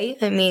day.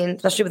 I mean,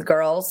 especially with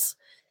girls,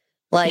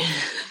 like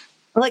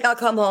I'll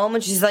come home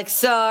and she's like,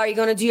 "So are you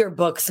going to do your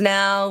books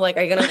now? Like,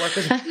 are you going to work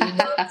with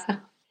books?"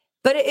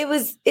 But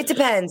it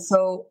depends.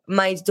 So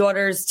my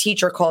daughter's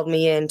teacher called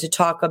me in to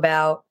talk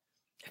about,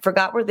 I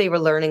forgot what they were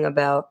learning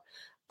about.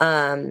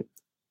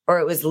 Or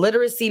it was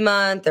Literacy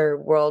Month or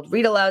World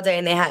Read Aloud Day.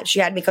 And she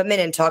had me come in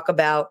and talk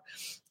about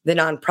the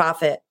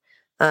nonprofit,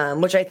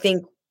 which I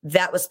think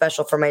that was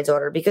special for my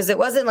daughter because it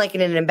wasn't like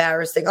an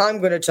embarrassing,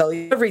 "I'm going to tell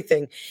you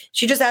everything."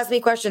 She just asked me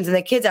questions and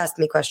the kids asked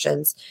me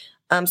questions.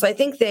 So I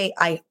think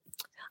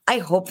I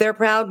hope they're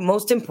proud.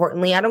 Most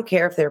importantly, I don't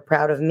care if they're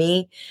proud of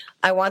me.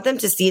 I want them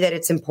to see that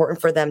it's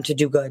important for them to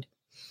do good.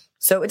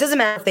 So it doesn't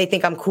matter if they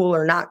think I'm cool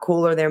or not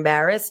cool or they're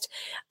embarrassed.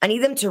 I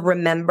need them to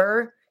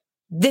remember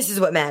this is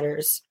what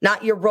matters.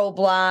 Not your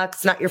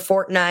Roblox, not your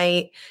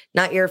Fortnite,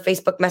 not your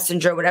Facebook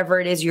Messenger, whatever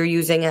it is you're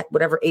using at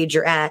whatever age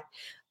you're at.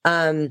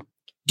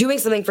 Doing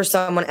something for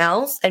someone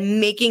else and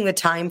making the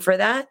time for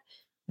that,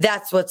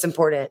 that's what's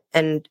important.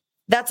 And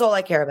that's all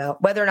I care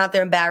about. Whether or not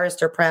they're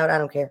embarrassed or proud, I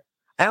don't care.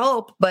 I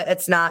hope, but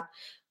it's not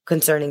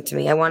concerning to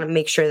me. I want to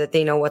make sure that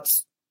they know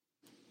what's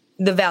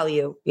the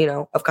value, you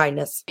know, of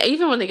kindness.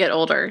 Even when they get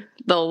older,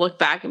 they'll look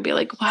back and be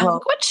like, "Wow,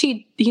 look what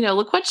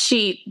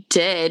she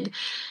did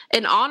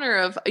in honor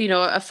of, you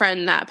know, a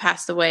friend that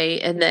passed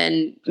away," and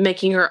then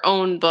making her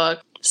own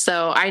book.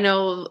 So I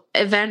know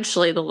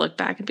eventually they'll look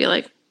back and be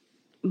like,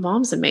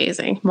 "Mom's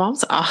amazing.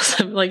 Mom's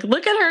awesome. Like,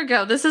 look at her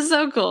go. This is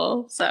so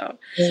cool." So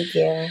thank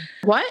you.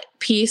 What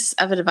piece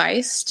of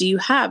advice do you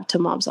have to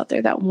moms out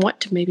there that want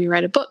to maybe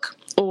write a book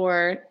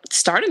or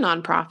start a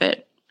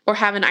nonprofit or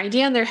have an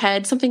idea in their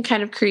head, something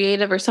kind of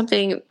creative or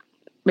something,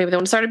 maybe they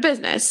want to start a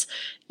business?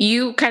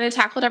 You kind of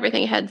tackled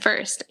everything head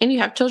first and you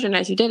have children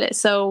as you did it.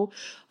 So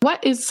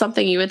what is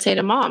something you would say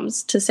to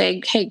moms to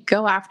say, "Hey,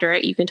 go after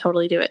it. You can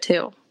totally do it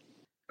too"?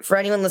 For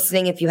anyone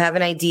listening, if you have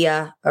an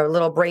idea or a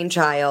little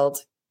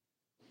brainchild,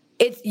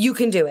 you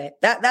can do it.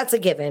 That's a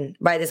given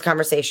by this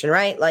conversation,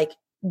 right? Like,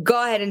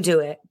 go ahead and do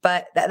it.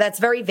 But that's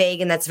very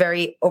vague and that's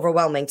very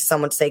overwhelming to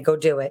someone to say, "Go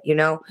do it," you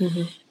know?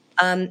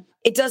 Mm-hmm.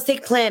 It does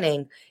take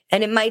planning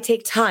and it might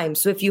take time.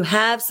 So if you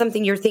have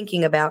something you're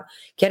thinking about,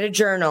 get a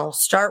journal,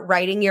 start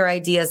writing your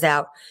ideas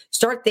out,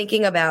 start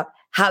thinking about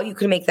how you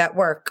can make that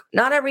work.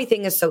 Not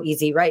everything is so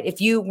easy, right?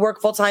 If you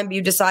work full time,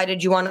 you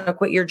decided you want to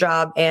quit your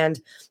job and,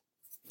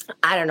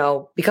 I don't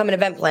know, become an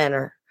event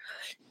planner.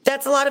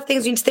 that's a lot of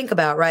things you need to think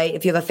about, right?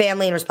 If you have a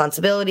family and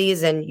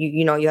responsibilities and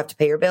you know, you have to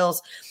pay your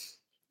bills,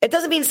 it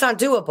doesn't mean it's not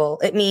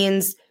doable. It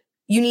means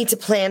you need to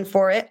plan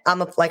for it.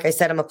 Like I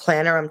said, I'm a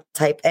planner. I'm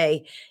type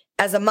A.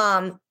 As a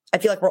mom, I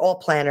feel like we're all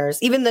planners.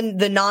 Even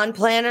the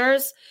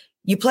non-planners,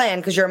 you plan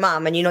because you're a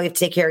mom and you know you have to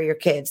take care of your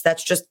kids.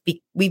 That's just,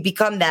 we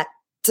become that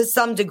to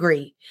some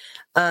degree.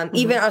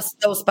 Even us,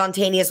 those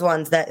spontaneous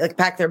ones that like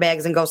pack their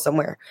bags and go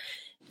somewhere.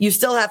 You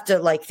still have to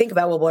like think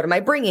about, well, what am I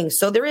bringing?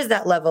 So there is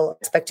that level of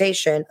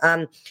expectation.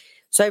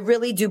 So I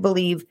really do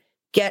believe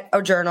get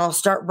a journal,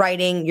 start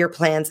writing your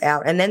plans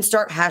out, and then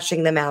start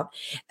hashing them out.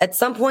 At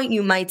some point,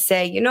 you might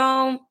say, you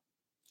know,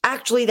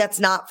 actually, that's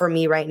not for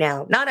me right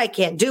now. Not I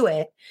can't do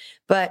it,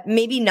 but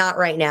maybe not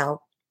right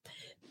now.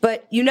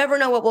 But you never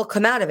know what will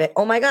come out of it.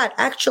 Oh my God,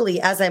 actually,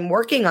 as I'm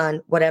working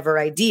on whatever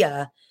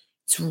idea,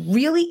 it's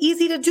really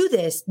easy to do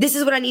this. This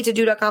is what I need to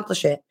do to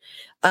accomplish it.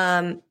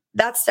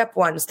 That's step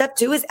one. Step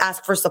two is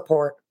ask for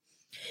support.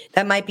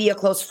 That might be a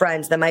close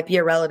friend. That might be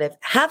a relative.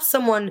 Have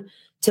someone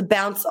to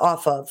bounce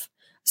off of.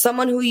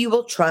 Someone who you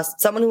will trust,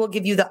 someone who will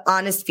give you the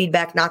honest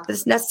feedback, not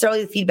this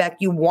necessarily the feedback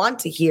you want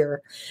to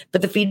hear,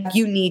 but the feedback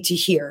you need to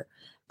hear.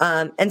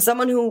 And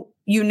someone who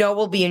you know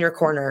will be in your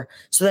corner.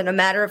 So that no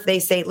matter if they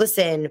say,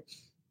 listen,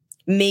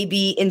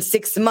 maybe in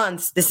 6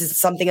 months, this is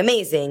something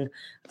amazing.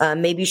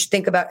 Maybe you should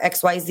think about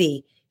X, Y,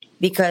 Z,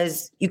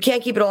 because you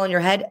can't keep it all in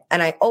your head.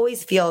 And I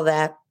always feel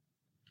that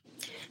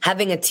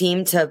having a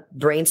team to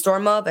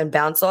brainstorm of and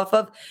bounce off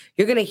of,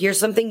 you're going to hear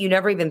something you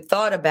never even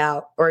thought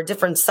about or a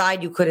different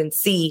side you couldn't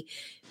see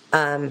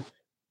to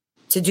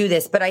do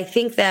this. But I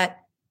think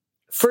that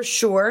for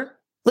sure,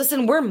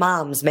 listen, we're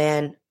moms,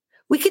 man.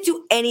 We could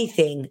do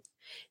anything.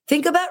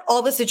 Think about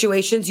all the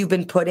situations you've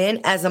been put in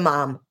as a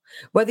mom,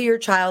 whether your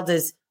child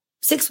is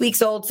 6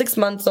 weeks old, 6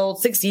 months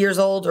old, 6 years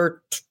old,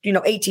 or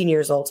 18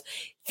 years old.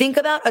 Think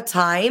about a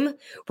time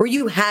where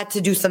you had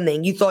to do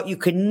something you thought you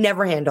could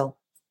never handle.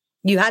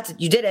 You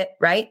did it,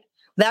 right?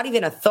 Without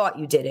even a thought,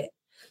 you did it.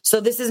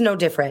 So this is no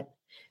different.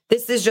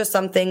 This is just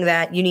something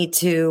that you need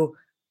to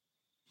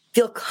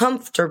feel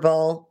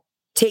comfortable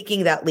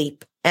taking that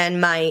leap.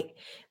 And my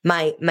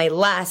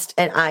last,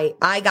 and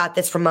I got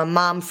this from a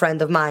mom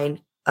friend of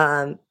mine.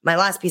 My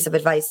last piece of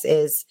advice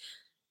is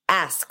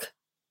ask.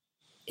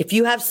 If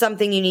you have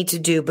something you need to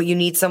do, but you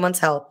need someone's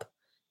help,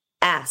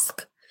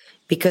 ask.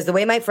 Because the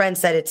way my friend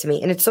said it to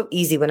me, and it's so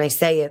easy when I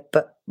say it,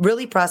 but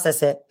really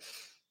process it.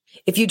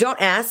 If you don't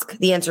ask,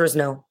 the answer is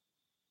no.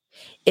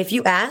 If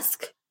you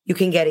ask, you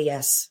can get a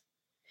yes.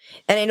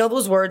 And I know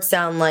those words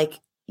sound like,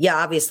 yeah,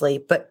 obviously,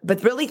 but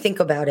really think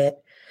about it.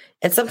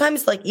 And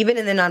sometimes, like, even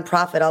in the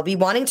nonprofit, I'll be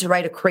wanting to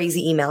write a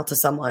crazy email to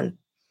someone.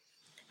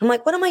 I'm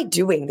like, what am I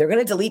doing? They're going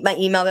to delete my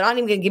email. They're not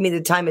even going to give me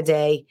the time of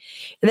day.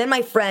 And then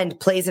my friend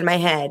plays in my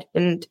head.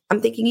 And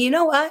I'm thinking, you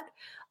know what?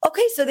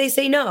 Okay, so they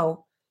say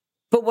no.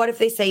 But what if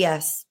they say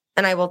yes?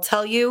 And I will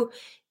tell you,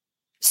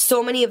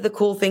 so many of the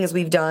cool things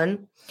we've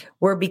done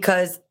were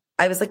because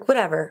I was like,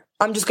 whatever,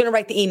 I'm just going to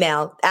write the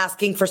email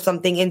asking for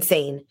something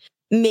insane.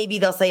 Maybe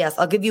they'll say yes.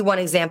 I'll give you one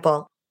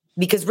example.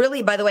 Because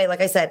really, by the way,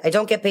 like I said, I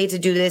don't get paid to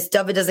do this.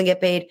 David doesn't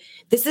get paid.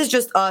 This is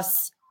just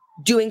us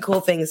doing cool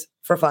things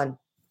for fun.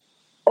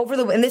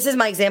 And this is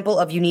my example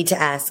of you need to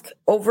ask.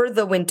 Over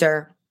the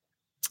winter,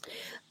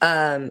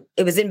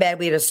 it was in bed.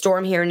 We had a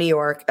storm here in New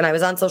York, and I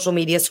was on social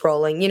media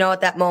scrolling. You know,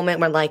 at that moment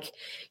when like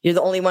you're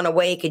the only one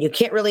awake and you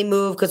can't really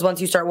move because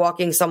once you start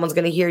walking, someone's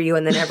going to hear you,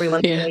 and then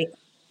everyone's awake.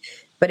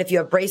 But if you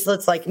have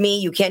bracelets like me,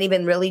 you can't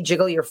even really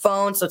jiggle your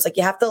phone. So it's like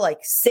you have to like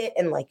sit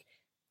and like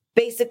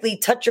basically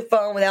touch your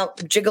phone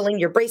without jiggling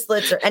your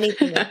bracelets or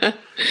anything.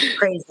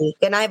 Crazy.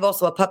 And I have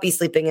also a puppy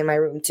sleeping in my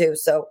room too,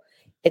 so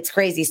it's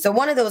crazy. So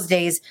one of those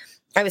days,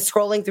 I was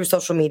scrolling through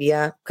social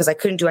media because I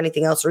couldn't do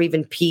anything else or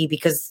even pee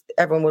because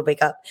everyone would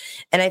wake up.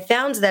 And I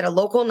found that a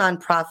local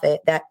nonprofit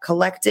that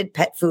collected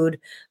pet food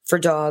for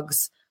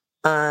dogs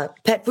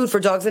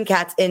and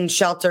cats in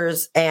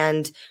shelters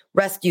and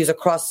rescues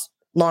across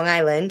Long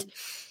Island,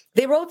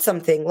 they wrote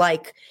something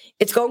like,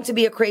 it's going to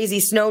be a crazy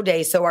snow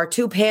day, so our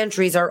 2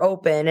 pantries are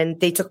open, and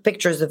they took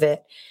pictures of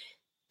it.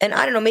 And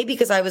I don't know, maybe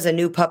because I was a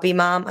new puppy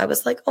mom, I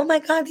was like, oh my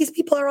God, these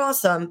people are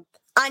awesome.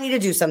 I need to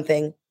do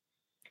something.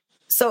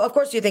 So, of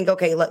course, you think,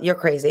 okay, you're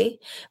crazy,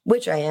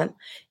 which I am.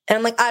 And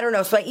I'm like, I don't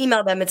know. So I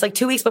emailed them. It's like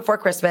 2 weeks before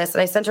Christmas.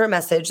 And I sent her a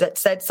message that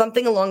said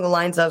something along the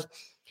lines of,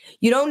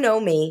 you don't know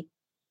me.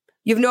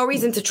 You have no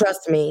reason to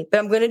trust me, but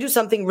I'm going to do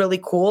something really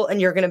cool and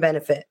you're going to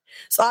benefit.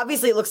 So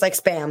obviously it looks like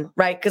spam,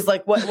 right? Because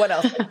like, what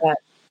else is that?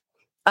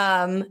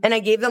 And I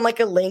gave them like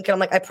a link. And I'm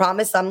like, I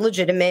promise I'm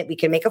legitimate. We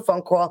can make a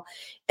phone call.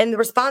 And the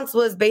response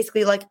was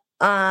basically like,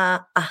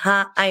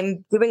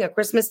 I'm doing a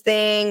Christmas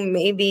thing.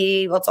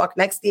 Maybe we'll talk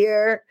next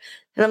year.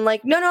 And I'm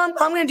like, no,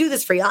 I'm going to do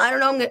this for you. I don't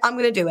know. I'm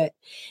going to do it.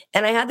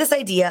 And I had this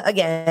idea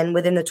again,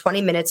 within the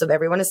 20 minutes of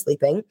everyone is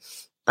sleeping.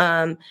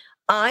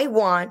 I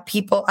want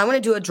to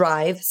do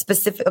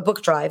a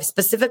book drive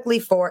specifically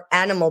for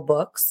animal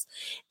books.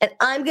 And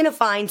I'm going to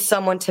find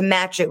someone to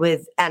match it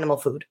with animal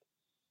food.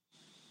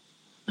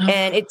 Oh.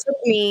 And it took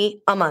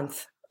me a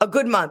month. a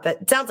good month.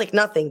 It sounds like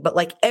nothing, but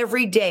like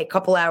every day, a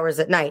couple hours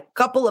at night,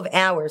 couple of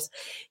hours,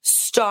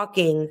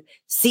 stalking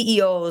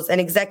CEOs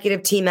and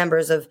executive team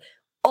members of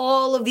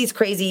all of these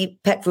crazy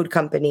pet food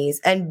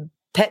companies and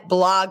pet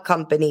blog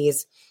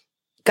companies.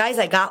 Guys,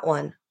 I got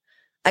one.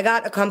 I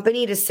got a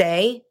company to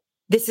say,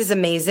 this is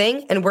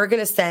amazing, and we're going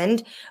to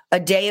send a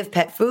day of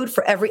pet food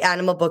for every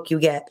animal book you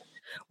get.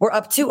 We're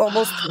up to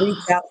almost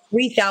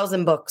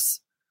 3,000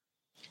 books.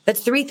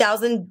 That's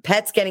 3,000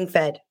 pets getting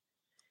fed.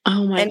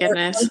 Oh my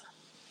goodness.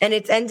 And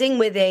it's ending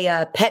with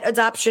a pet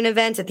adoption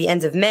event at the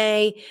end of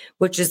May,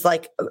 which is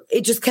like,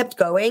 it just kept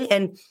going.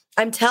 And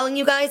I'm telling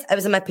you guys, I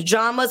was in my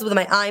pajamas with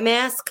my eye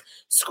mask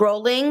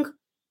scrolling,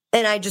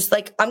 and I just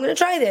like, I'm going to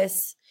try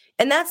this.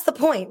 And that's the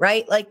point,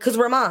 right? Like, because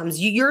we're moms,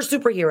 you're a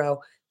superhero.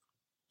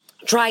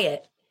 Try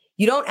it.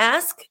 You don't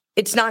ask,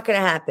 it's not going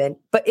to happen.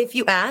 But if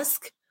you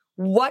ask,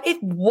 what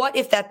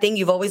if that thing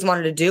you've always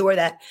wanted to do, or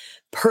that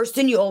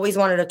person you always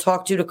wanted to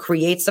talk to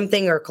create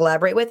something or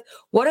collaborate with,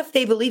 what if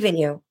they believe in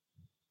you?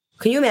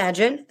 Can you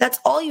imagine? That's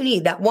all you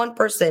need, that one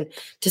person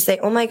to say,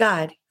 oh my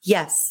God,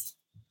 yes.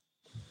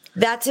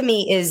 That to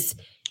me is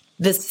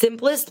the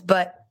simplest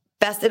but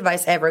best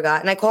advice I ever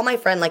got. And I call my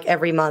friend like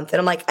every month and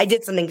I'm like, I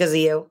did something because of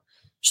you.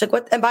 She's like,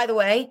 what? And by the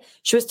way,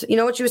 you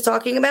know what she was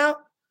talking about?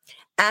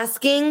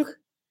 Asking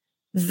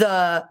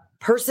the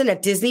person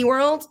at Disney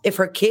World if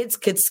her kids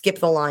could skip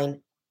the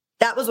line.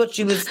 That was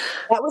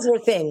her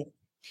thing.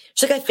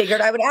 She's like, I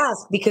figured I would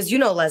ask because,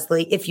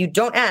 Leslie, if you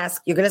don't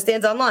ask, you're going to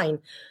stand online.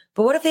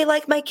 But what if they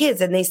like my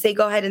kids and they say,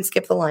 go ahead and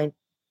skip the line?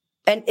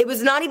 And it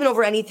was not even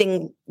over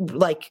anything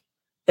like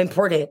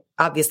important,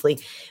 obviously.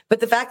 But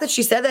the fact that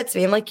she said that to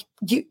me, I'm like,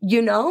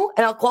 you know,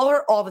 and I'll call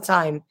her all the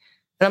time.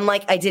 And I'm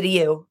like, I did a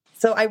you.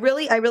 So I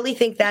really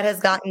think that has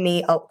gotten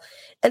me.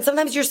 And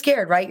sometimes you're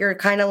scared, right? You're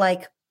kind of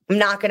like, I'm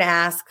not going to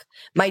ask.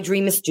 My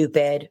dream is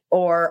stupid,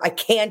 or I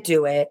can't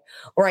do it,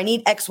 or I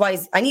need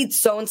XY. I need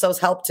so-and-so's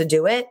help to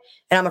do it.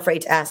 And I'm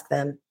afraid to ask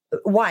them.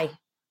 Why?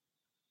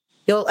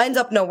 You'll end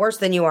up no worse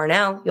than you are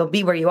now. You'll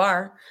be where you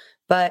are,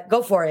 but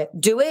go for it.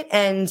 Do it,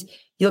 and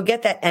you'll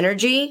get that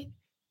energy,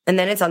 and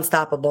then it's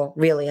unstoppable,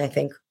 really, I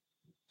think.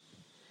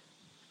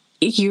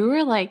 You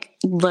are like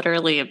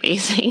literally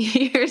amazing.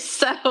 You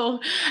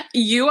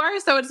are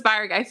so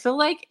inspiring. I feel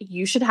like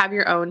you should have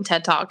your own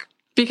TED Talk,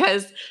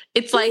 because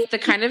it's like the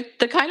kind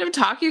of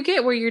talk you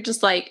get where you're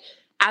just like,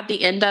 at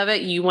the end of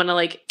it, you want to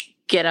like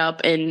get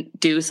up and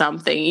do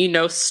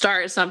something,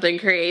 start something,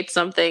 create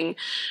something.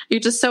 You're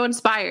just so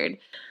inspired.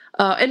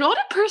 And what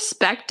a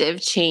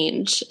perspective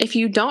change. If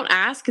you don't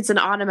ask, it's an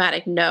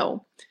automatic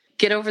no.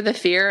 Get over the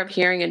fear of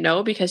hearing a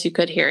no because you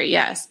could hear a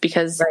yes.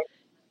 Because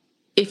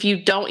if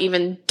you don't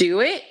even do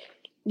it,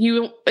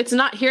 it's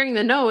not hearing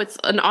the no, it's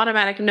an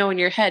automatic no in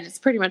your head. It's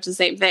pretty much the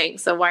same thing.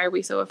 So why are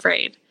we so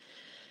afraid?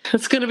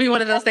 It's going to be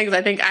one of those things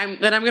I think I'm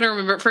going to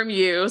remember it from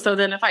you. So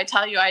then if I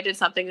tell you I did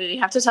something, then you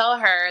have to tell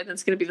her. Then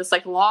it's going to be this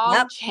like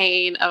long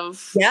chain of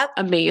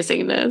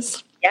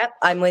amazingness. Yep,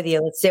 I'm with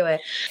you. Let's do it.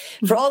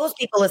 For all those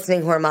people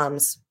listening who are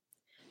moms,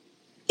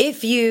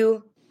 if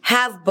you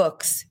have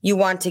books you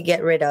want to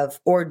get rid of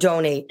or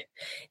donate,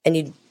 and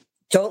you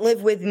don't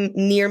live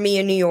near me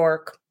in New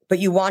York, but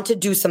you want to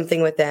do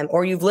something with them,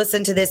 or you've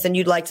listened to this and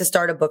you'd like to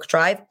start a book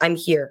drive, I'm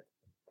here.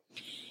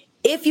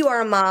 If you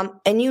are a mom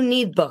and you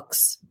need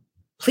books,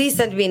 please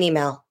send me an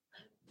email.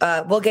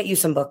 We'll get you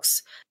some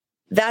books.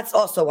 That's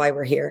also why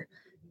we're here.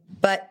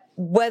 But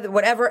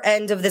whatever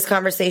end of this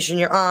conversation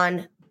you're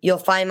on, you'll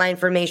find my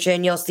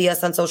information. You'll see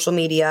us on social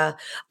media.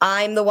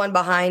 I'm the one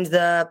behind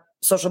the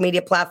social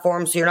media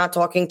platform, so you're not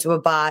talking to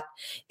a bot.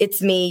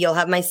 It's me. You'll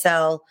have my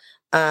cell.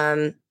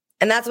 And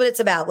that's what it's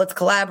about. Let's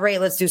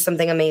collaborate. Let's do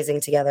something amazing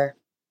together.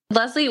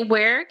 Leslie,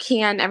 where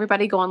can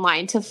everybody go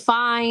online to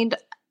find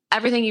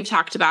everything you've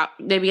talked about?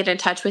 Maybe get in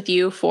touch with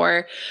you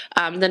for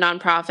the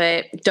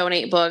nonprofit,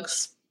 donate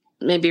books,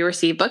 maybe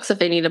receive books if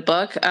they need a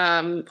book,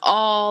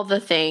 all the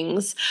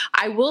things.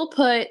 I will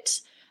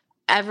put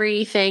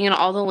everything and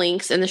all the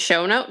links in the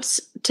show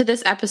notes to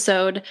this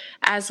episode,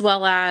 as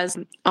well as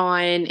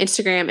on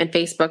Instagram and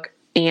Facebook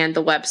and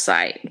the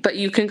website. But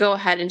you can go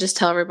ahead and just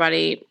tell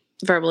everybody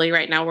verbally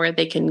right now where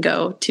they can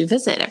go to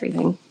visit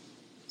everything.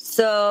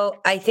 So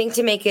I think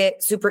to make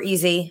it super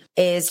easy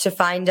is to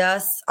find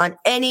us on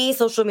any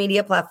social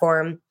media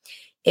platform.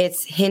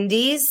 It's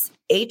Hindis,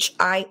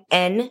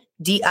 HINDIS,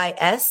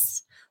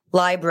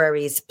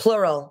 libraries,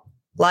 plural,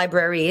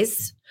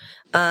 libraries.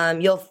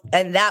 And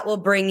that will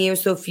bring you.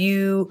 So if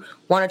you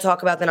want to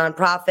talk about the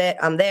nonprofit,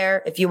 I'm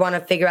there. If you want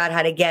to figure out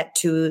how to get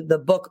to the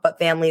book, But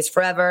Families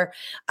Forever,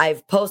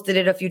 I've posted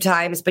it a few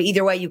times, but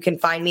either way, you can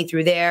find me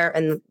through there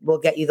and we'll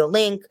get you the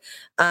link.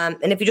 And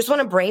if you just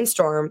want to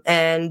brainstorm,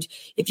 and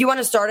if you want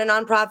to start a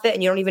nonprofit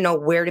and you don't even know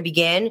where to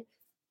begin,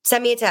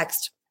 send me a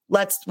text.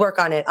 Let's work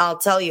on it. I'll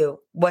tell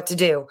you what to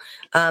do.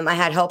 I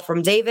had help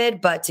from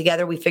David, but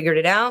together we figured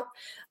it out.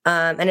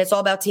 And it's all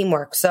about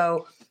teamwork.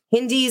 So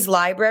Hindis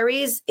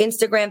Libraries,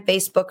 Instagram,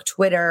 Facebook,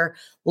 Twitter,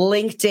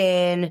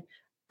 LinkedIn,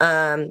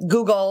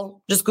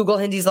 Google. Just Google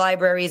Hindis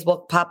Libraries. We'll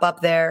pop up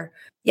there.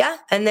 yeah.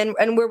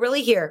 And we're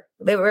really here.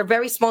 We're a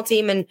very small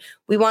team and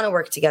we want to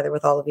work together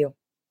with all of you.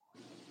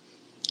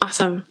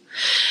 Awesome.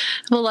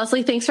 Well,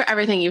 Leslie, thanks for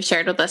everything you've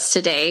shared with us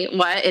today.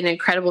 What an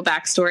incredible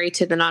backstory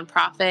to the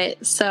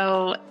nonprofit.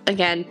 So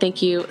again,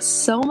 thank you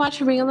so much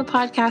for being on the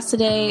podcast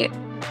today.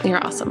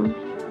 You're awesome.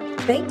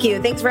 Thank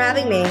you. Thanks for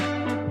having me.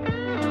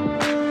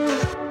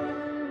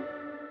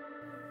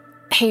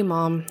 Hey,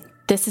 Mom.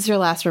 This is your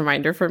last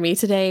reminder for me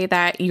today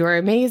that you are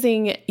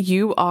amazing.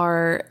 You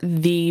are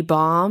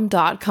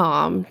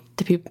thebomb.com.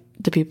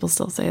 Do people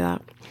still say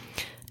that?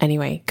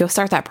 Anyway, go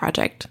start that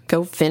project.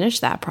 Go finish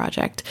that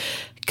project.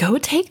 Go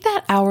take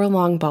that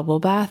hour-long bubble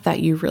bath that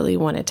you really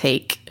want to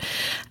take.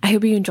 I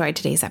hope you enjoyed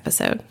today's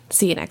episode.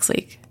 See you next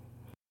week.